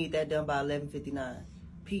 And I need that done by 11:59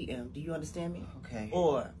 p.m. Do you understand me? Okay.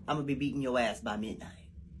 Or I'm gonna be beating your ass by midnight.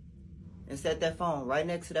 And set that phone right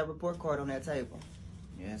next to that report card on that table.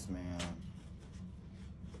 Yes, ma'am.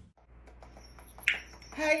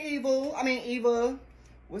 Hey, Eva.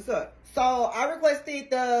 What's up? So, I requested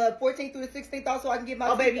the 14th through the 16th off so I can get my...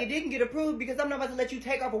 Oh, baby, it didn't get approved because I'm not about to let you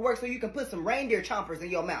take off of work so you can put some reindeer chompers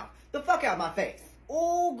in your mouth. The fuck out my face.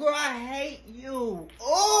 Oh, girl, I hate you.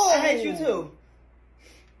 Oh! I hate you, too.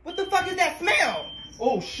 What the fuck is that smell?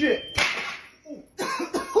 Oh, shit.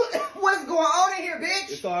 What's going on in here,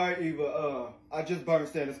 bitch? It's all right, Eva. I just burned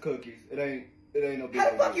Santa's cookies. It ain't no big deal.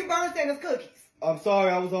 How the fuck you burn Santa's cookies? I'm sorry,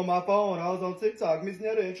 I was on my phone. I was on TikTok. Miss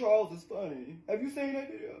Netta and Charles is funny. Have you seen that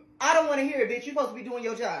video? I don't want to hear it, bitch. You're supposed to be doing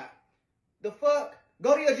your job. The fuck?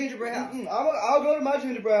 Go to your gingerbread house. I'll go to my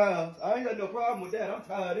gingerbread house. I ain't got no problem with that. I'm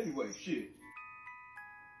tired anyway. Shit.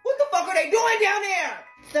 What the fuck are they doing down there?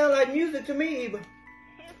 Sound like music to me, Eva.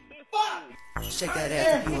 Shake that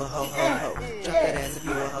ass if you a ho ho ho. Drop that ass if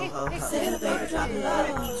you a ho ho ho. Santa baby, drop it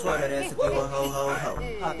low. Swear that ass if you a ho ho ho.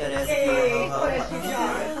 Pop that ass if you a ho ho ho.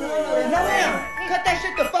 No, ma'am. Cut that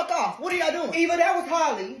shit the fuck off. What are y'all doing? Eva, that was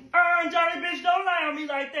Holly. Johnny, bitch, don't lie on me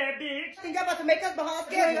like that, bitch. I think y'all about to make us behind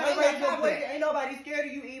scared. Ain't nobody scared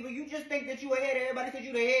of you, Eva. You just think that you ahead of everybody because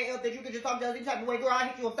you the head up, that you can just talk to us any type of way. Girl, I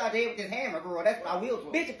hit you upside the head with this hammer, girl. That's what I will do.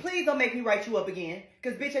 Bitch, please don't make me write you up again.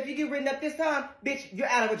 Because, bitch, if you get written up this time, bitch, you're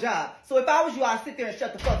out of a job. So if I was you, I'd sit there and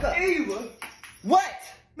shut the fuck up. Eva. What?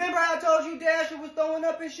 Remember how I told you Dasher was throwing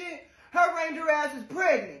up and shit? Her reindeer ass is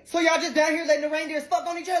pregnant. So y'all just down here letting the reindeers fuck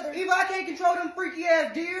on each other? Eva, I can't control them freaky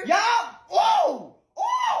ass deer. Y'all, oh!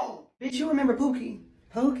 Bitch, you remember Pookie?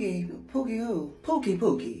 Pookie who? Pookie.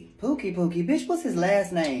 Pookie. Bitch, what's his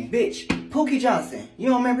last name? Bitch, Pookie Johnson. You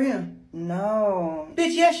don't remember him? No.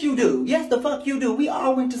 Bitch, yes you do. Yes the fuck you do. We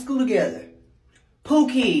all went to school together.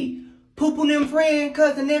 Pookie. Poo-poo them friend,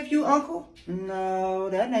 cousin, nephew, uncle? No,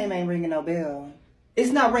 that name ain't ringing no bell.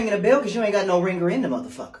 It's not ringing a bell because you ain't got no ringer in the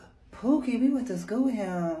motherfucker. Pookie, we went to school with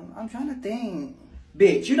him. I'm trying to think.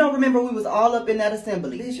 Bitch, you don't remember we was all up in that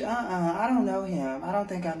assembly? Bitch, I don't know him. I don't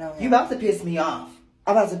think I know him. You about to piss me off.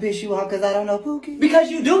 I'm about to piss you off because I don't know Pookie? Because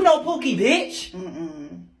you do know Pookie, bitch.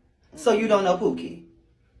 So you don't know Pookie?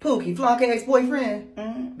 Pookie, Flonka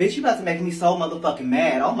ex-boyfriend? Bitch, you about to make me so motherfucking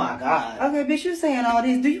mad. Oh my God. Okay, bitch, you saying all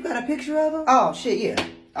this. Do you got a picture of him? Oh, shit, yeah.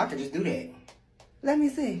 I could just do that. Let me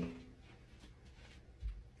see.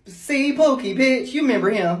 See, Pookie, bitch. You remember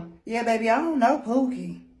him. Yeah, baby, I don't know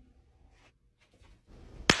Pookie.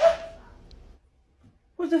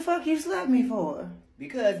 What the fuck you slapped me for?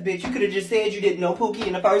 Because, bitch, you could have just said you didn't know Pookie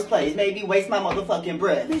in the first place. Made me waste my motherfucking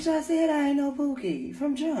breath. Bitch, I said I ain't know Pookie.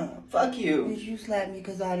 From jump. Fuck you. Bitch, you slapped me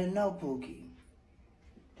because I didn't know Pookie.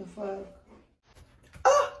 The fuck?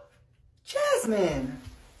 Oh! Jasmine!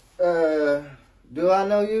 Do I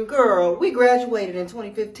know you? Girl, we graduated in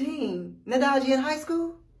 2015. Nedaj, you in high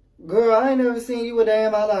school? Girl, I ain't never seen you a day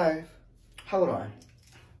in my life. Hold on.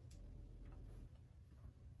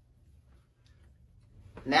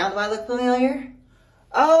 Now do I look familiar?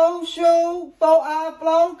 Oh, shoot, 4-eye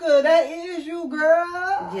Flonka, that is you,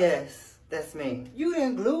 girl. Yes, that's me. You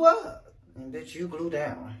didn't glue up. And bitch, you glue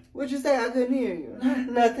down. What'd you say? I couldn't hear you.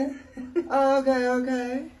 Nothing.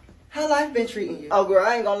 Okay. How life been treating you? Oh, girl,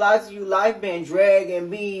 I ain't gonna lie to you. Life been dragging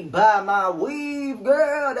me by my weave,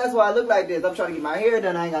 girl. That's why I look like this. I'm trying to get my hair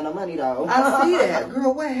done. I ain't got no money, though. I see that.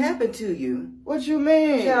 Girl, what happened to you? What you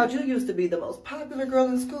mean? Child, you used to be the most popular girl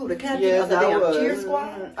in school. The captain of the damn cheer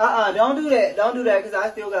squad. Don't do that. Don't do that, because I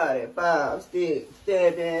still got it. 5, 6,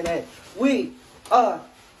 7, 8. We are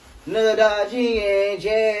Nedaj and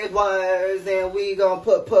Jaguars, and we gonna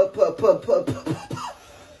put.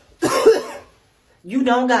 You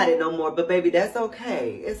don't got it no more, but baby, that's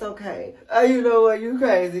okay. It's okay. You know what? You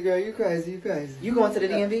crazy, girl. You crazy. You going to the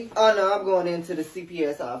DMV? Oh, no, I'm going into the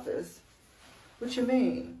CPS office. What you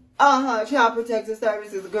mean? Child Protective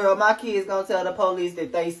Services, girl. My kids gonna tell the police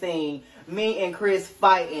that they seen me and Chris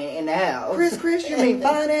fighting in the house. Chris? You mean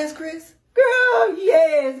fine-ass Chris? Girl,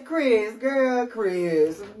 yes, Chris. Girl,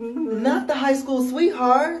 Chris. Not the high school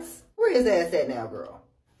sweethearts. Where his ass at now, girl?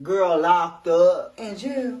 Girl, locked up. In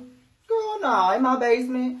jail? Girl, no, in my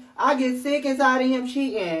basement. I get sick and tired of him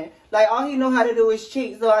cheating. Like, all he know how to do is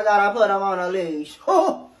cheat, so I gotta put him on a leash.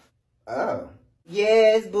 Oh.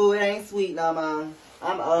 Yes, boo, it ain't sweet no more.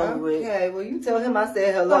 I'm over it. Okay, well, you tell him I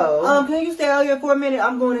said hello. Can you stay out here for a minute?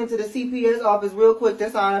 I'm going into the CPS office real quick to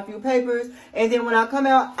sign a few papers. And then when I come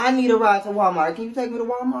out, I need a ride to Walmart. Can you take me to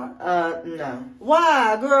Walmart? No.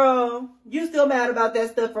 Why, girl? You still mad about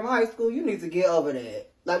that stuff from high school? You need to get over that.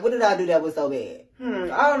 Like, what did I do that was so bad?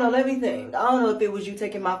 I don't know. Let me think. I don't know if it was you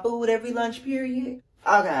taking my food every lunch period.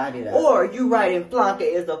 Okay, I did that. Or you writing Flonka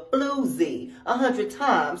is a floozy 100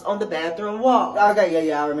 times on the bathroom wall. Okay,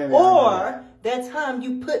 yeah, I remember. Or that time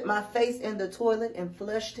you put my face in the toilet and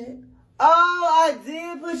flushed it. Oh, I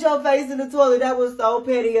did put your face in the toilet. That was so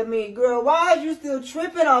petty of me. Girl, why are you still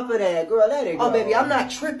tripping off of that? Girl, let it go. Oh, baby, I'm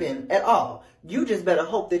not tripping at all. You just better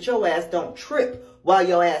hope that your ass don't trip while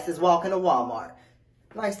your ass is walking to Walmart.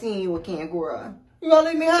 Like seeing you again, girl. You gonna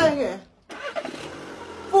leave me hanging?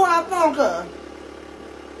 4-eye Flonka.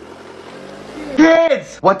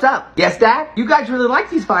 Kids! What's up? Yes, Dad? You guys really like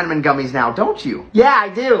these vitamin gummies now, don't you? Yeah, I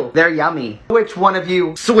do. They're yummy. Which one of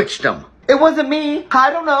you switched them? It wasn't me.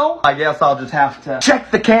 I don't know. I guess I'll just have to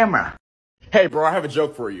check the camera. Hey, bro, I have a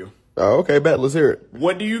joke for you. Oh, okay, bet. Let's hear it.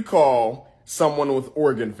 What do you call someone with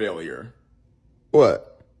organ failure?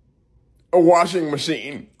 What? A washing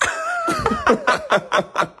machine.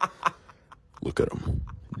 Look at him.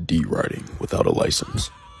 D-riding without a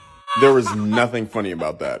license. There was nothing funny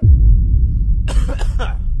about that.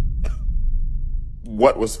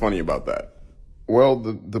 What was funny about that? Well,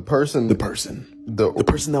 the person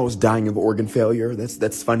that was dying of organ failure.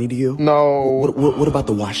 That's funny to you? No. What about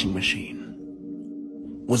the washing machine?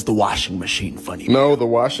 Was the washing machine funny? No, the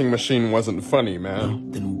washing machine wasn't funny, man.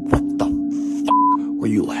 No? Then what the f*** were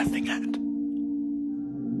you laughing at?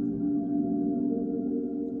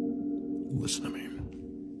 Listen to me.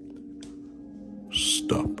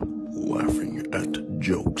 Stop laughing at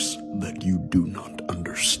jokes that you do not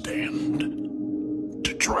understand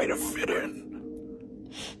to try to fit in.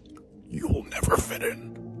 You'll never fit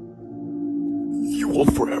in. You will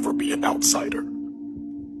forever be an outsider.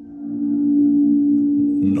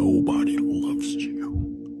 Nobody loves you.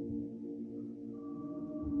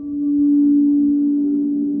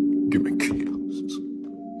 Give me kisses.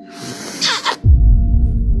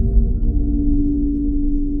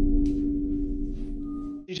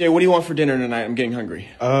 DJ, what do you want for dinner tonight? I'm getting hungry.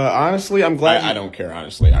 Honestly, I'm glad. I don't care,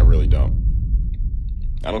 honestly. I really don't.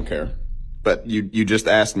 I don't care. But you just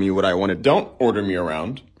asked me what I wanted. Don't order me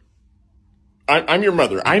around. I'm your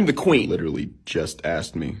mother. I'm the queen. Literally just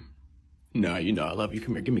asked me. No, you know I love you.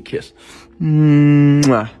 Come here, give me a kiss.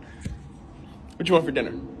 Mwah. What you want for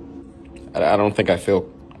dinner? I don't think I feel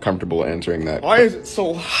comfortable answering that. Why is it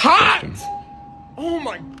so hot? Oh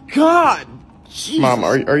my God! Jesus. Mom,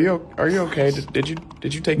 are you okay? Did you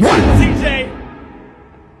take? What, CJ?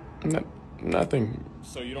 Nothing.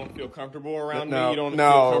 So you don't feel comfortable around me? No, You don't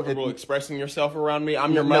no, feel comfortable expressing yourself around me?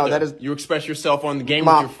 I'm your mother. No, that is. You express yourself on the game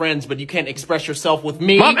Mom. with your friends, but you can't express yourself with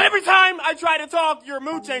me. Mom, every time I try to talk, your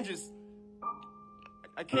mood changes.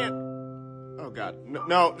 I can't. Oh God,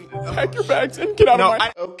 no! Pack your bags and get out of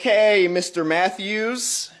my. Okay, Mr.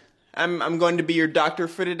 Matthews, I'm going to be your doctor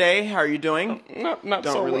for today. How are you doing? Not Don't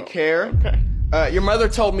so really well. care. Okay. Your mother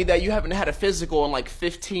told me that you haven't had a physical in like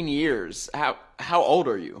 15 years. How old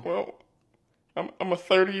are you? Well, I'm a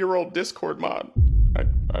 30-year-old Discord mod.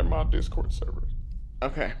 I mod Discord servers.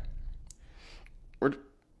 Okay.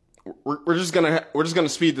 We're just gonna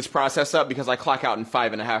speed this process up because I clock out in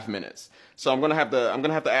 5.5 minutes. So I'm gonna have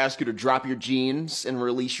to ask you to drop your jeans and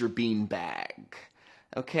release your bean bag.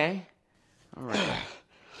 Okay? All right.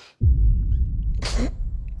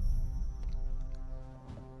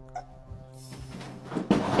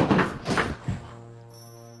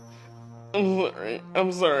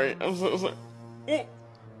 I'm sorry. I'm so sorry.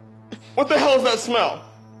 What the hell is that smell?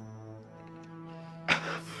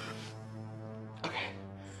 Okay.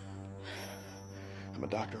 I'm a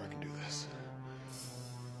doctor, I can do this.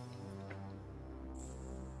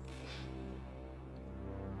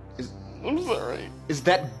 I'm sorry. Is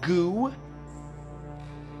that goo?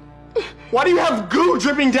 Why do you have goo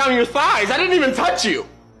dripping down your thighs? I didn't even touch you.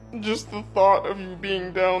 Just the thought of you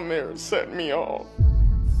being down there set me off.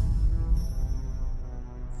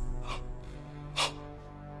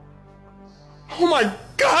 Oh my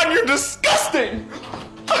God, you're disgusting!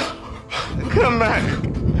 Come back.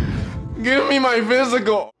 Give me my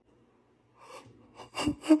physical.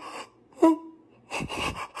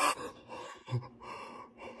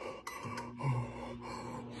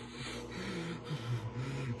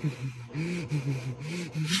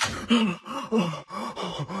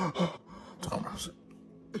 Thomas,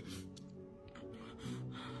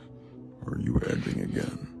 are you edging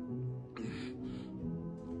again?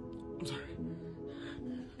 I'm sorry.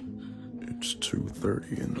 It's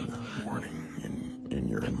 2:30 in the morning, and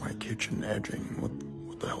you're in my kitchen edging.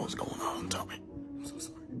 What the hell is going on? Tell me. I'm so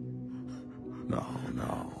sorry.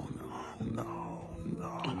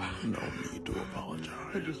 No need to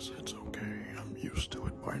apologize. It's okay. I'm used to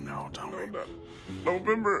it by now. Tell me.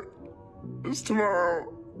 November is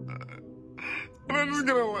tomorrow. And I'm just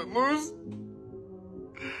gonna let loose.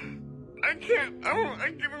 I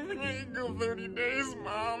don't think I can go 30 days,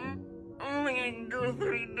 Mom. I don't think I can go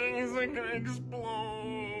 30 days. I can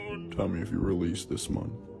explode. Tell me if you release this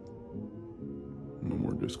month. No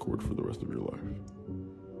more Discord for the rest of your life.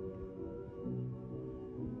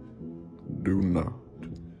 Do not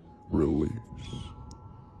release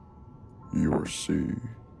your seed.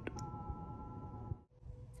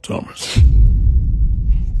 Thomas,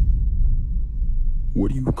 what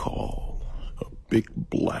do you call a big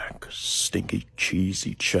black, stinky,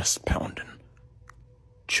 cheesy, chest-pounding,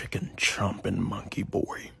 chicken-chomping monkey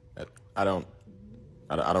boy? I don't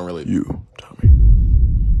really... You, Tommy.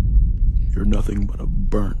 You're nothing but a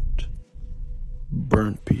burnt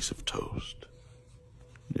piece of toast.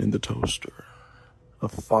 In the toaster, a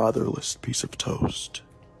fatherless piece of toast.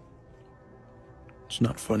 It's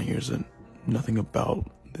not funny, is it? Nothing about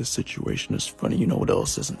this situation is funny. You know what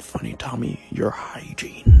else isn't funny, Tommy? Your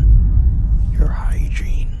hygiene. Your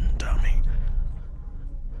hygiene, Tommy.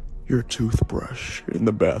 Your toothbrush in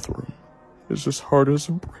the bathroom is as hard as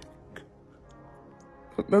a brick.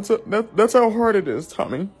 That's how hard it is,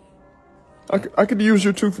 Tommy. I could use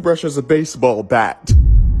your toothbrush as a baseball bat.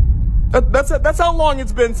 That's how long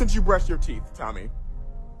it's been since you brushed your teeth, Tommy.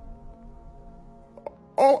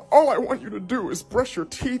 All I want you to do is brush your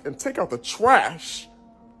teeth and take out the trash.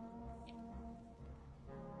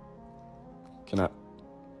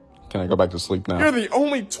 Can I go back to sleep now? You're the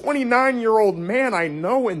only 29-year-old man I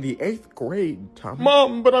know in the 8th grade, Tommy.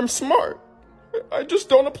 Mom, but I'm smart. I just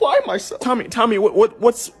don't apply myself. Tommy,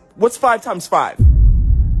 what's 5 times 5?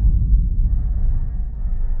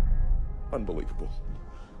 Unbelievable.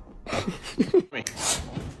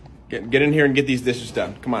 Get in here and get these dishes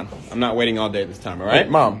done. Come on. I'm not waiting all day this time, all right? Hey,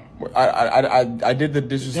 Mom, I did the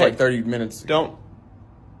dishes like 30 minutes ago.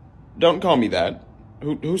 Don't call me that.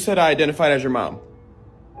 Who said I identified as your mom?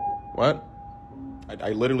 What?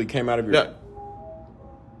 I literally came out of your...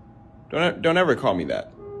 Don't ever call me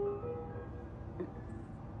that.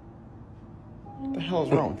 What the hell is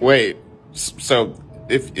wrong? Wait, so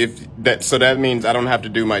that means I don't have to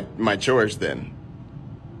do my chores then?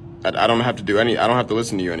 I don't have to do I don't have to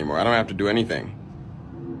listen to you anymore. I don't have to do anything.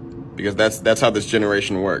 Because that's how this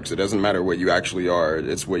generation works. It doesn't matter what you actually are,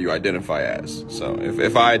 it's what you identify as. So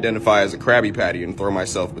if I identify as a Krabby Patty and throw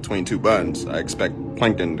myself between 2 buns, I expect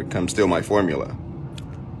Plankton to come steal my formula.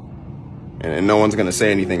 And no one's gonna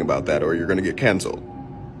say anything about that or you're gonna get canceled.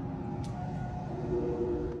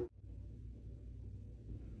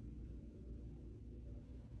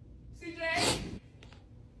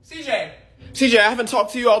 CJ, I haven't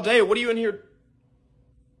talked to you all day. What are you in here?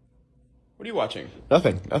 What are you watching?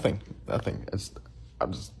 Nothing.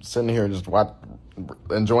 I'm just sitting here just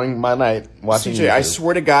enjoying my night watching CJ, I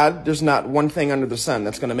swear to God, there's not one thing under the sun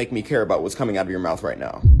that's going to make me care about what's coming out of your mouth right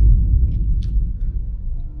now.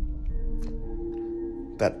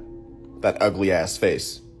 That ugly ass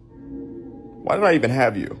face. Why did I even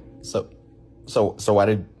have you? So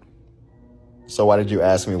why did you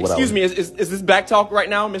ask me what Excuse me, is this back talk right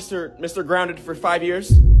now, Mr. Grounded for 5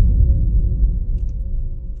 years?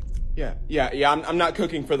 Yeah, I'm not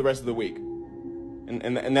cooking for the rest of the week.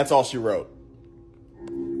 And that's all she wrote.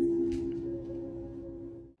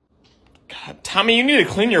 God, Tommy, you need to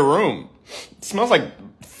clean your room. It smells like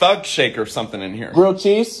thug shake or something in here. Grilled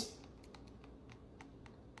cheese?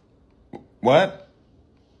 What?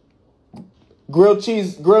 Grilled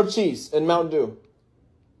cheese and Mountain Dew.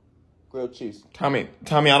 Grilled cheese. Tommy,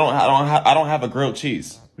 I don't have a grilled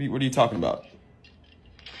cheese. What are you talking about?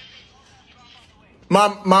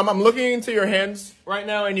 Mom, I'm looking into your hands right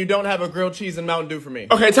now, and you don't have a grilled cheese and Mountain Dew for me.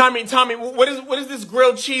 Okay, Tommy, what is this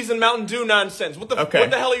grilled cheese and Mountain Dew nonsense? What the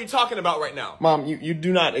hell are you talking about right now? Mom, you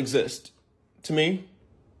do not exist to me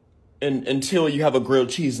until you have a grilled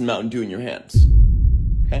cheese and Mountain Dew in your hands.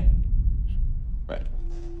 Okay? Right.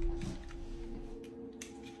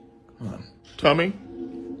 Come on. Tommy,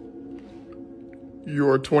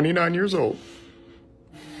 you're 29 years old.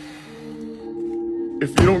 If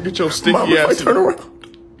you don't get your sticky Mom, ass... if I turn around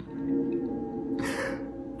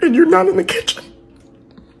and you're not in the kitchen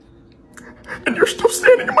and you're still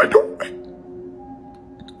standing in my doorway,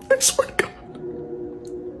 I swear to God.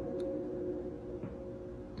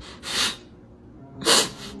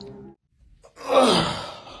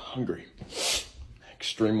 Hungry.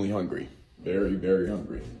 Extremely hungry. Very, very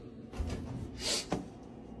hungry.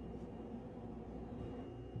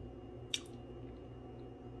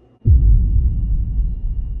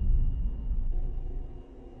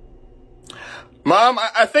 Mom,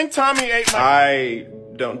 I think Tommy ate my... I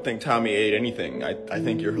don't think Tommy ate anything. I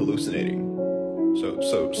think you're hallucinating.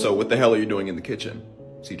 So what the hell are you doing in the kitchen,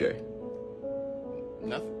 CJ?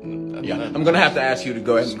 Nothing. Yeah, I'm gonna have to ask you to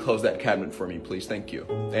go ahead and close that cabinet for me, please. Thank you.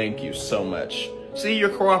 Thank you so much. See, you're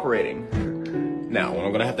cooperating. Now,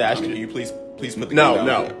 I'm gonna have to ask you, you please put the gun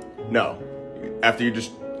down. No. After you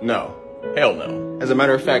just... No. Hell no. As a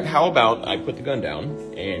matter of fact, how about I put the gun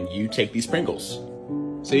down and you take these Pringles?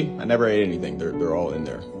 See? I never ate anything. They're all in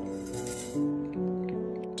there.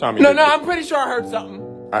 Tommy. No, I'm pretty sure I heard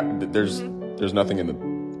something. There's nothing in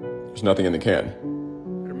the can.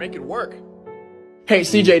 Better make it work. Hey,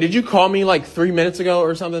 CJ, did you call me like 3 minutes ago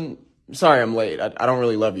or something? Sorry, I'm late. I don't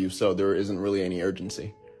really love you, so there isn't really any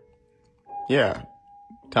urgency. Yeah.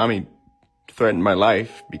 Tommy threatened my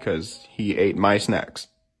life because he ate my snacks.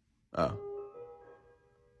 Oh.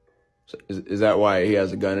 So is that why he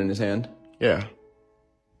has a gun in his hand? Yeah.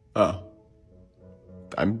 Oh.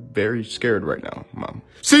 I'm very scared right now, Mom.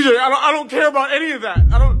 CJ, I don't care about any of that.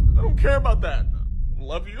 I don't care about that.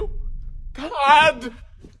 Love you? God!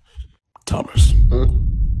 Thomas,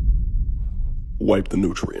 wipe the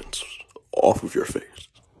nutrients off of your face.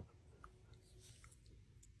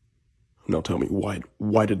 Now tell me,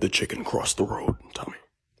 why did the chicken cross the road, Tommy?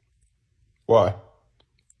 Why?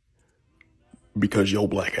 Because your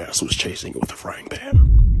black ass was chasing it with a frying pan.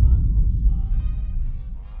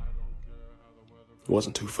 It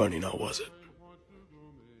wasn't too funny, now was it?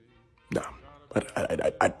 No,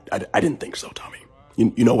 I didn't think so, Tommy.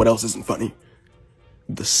 You know what else isn't funny?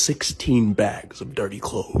 The 16 bags of dirty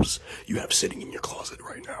clothes you have sitting in your closet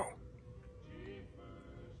right now.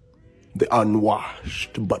 The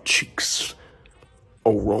unwashed butt cheeks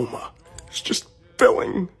aroma is just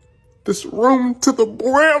filling this room to the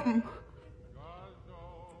brim.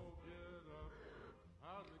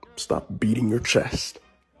 Stop beating your chest.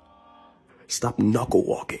 Stop knuckle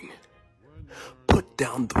walking. Put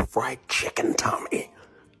down the fried chicken, Tommy,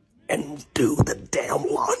 and do the damn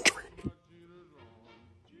laundry.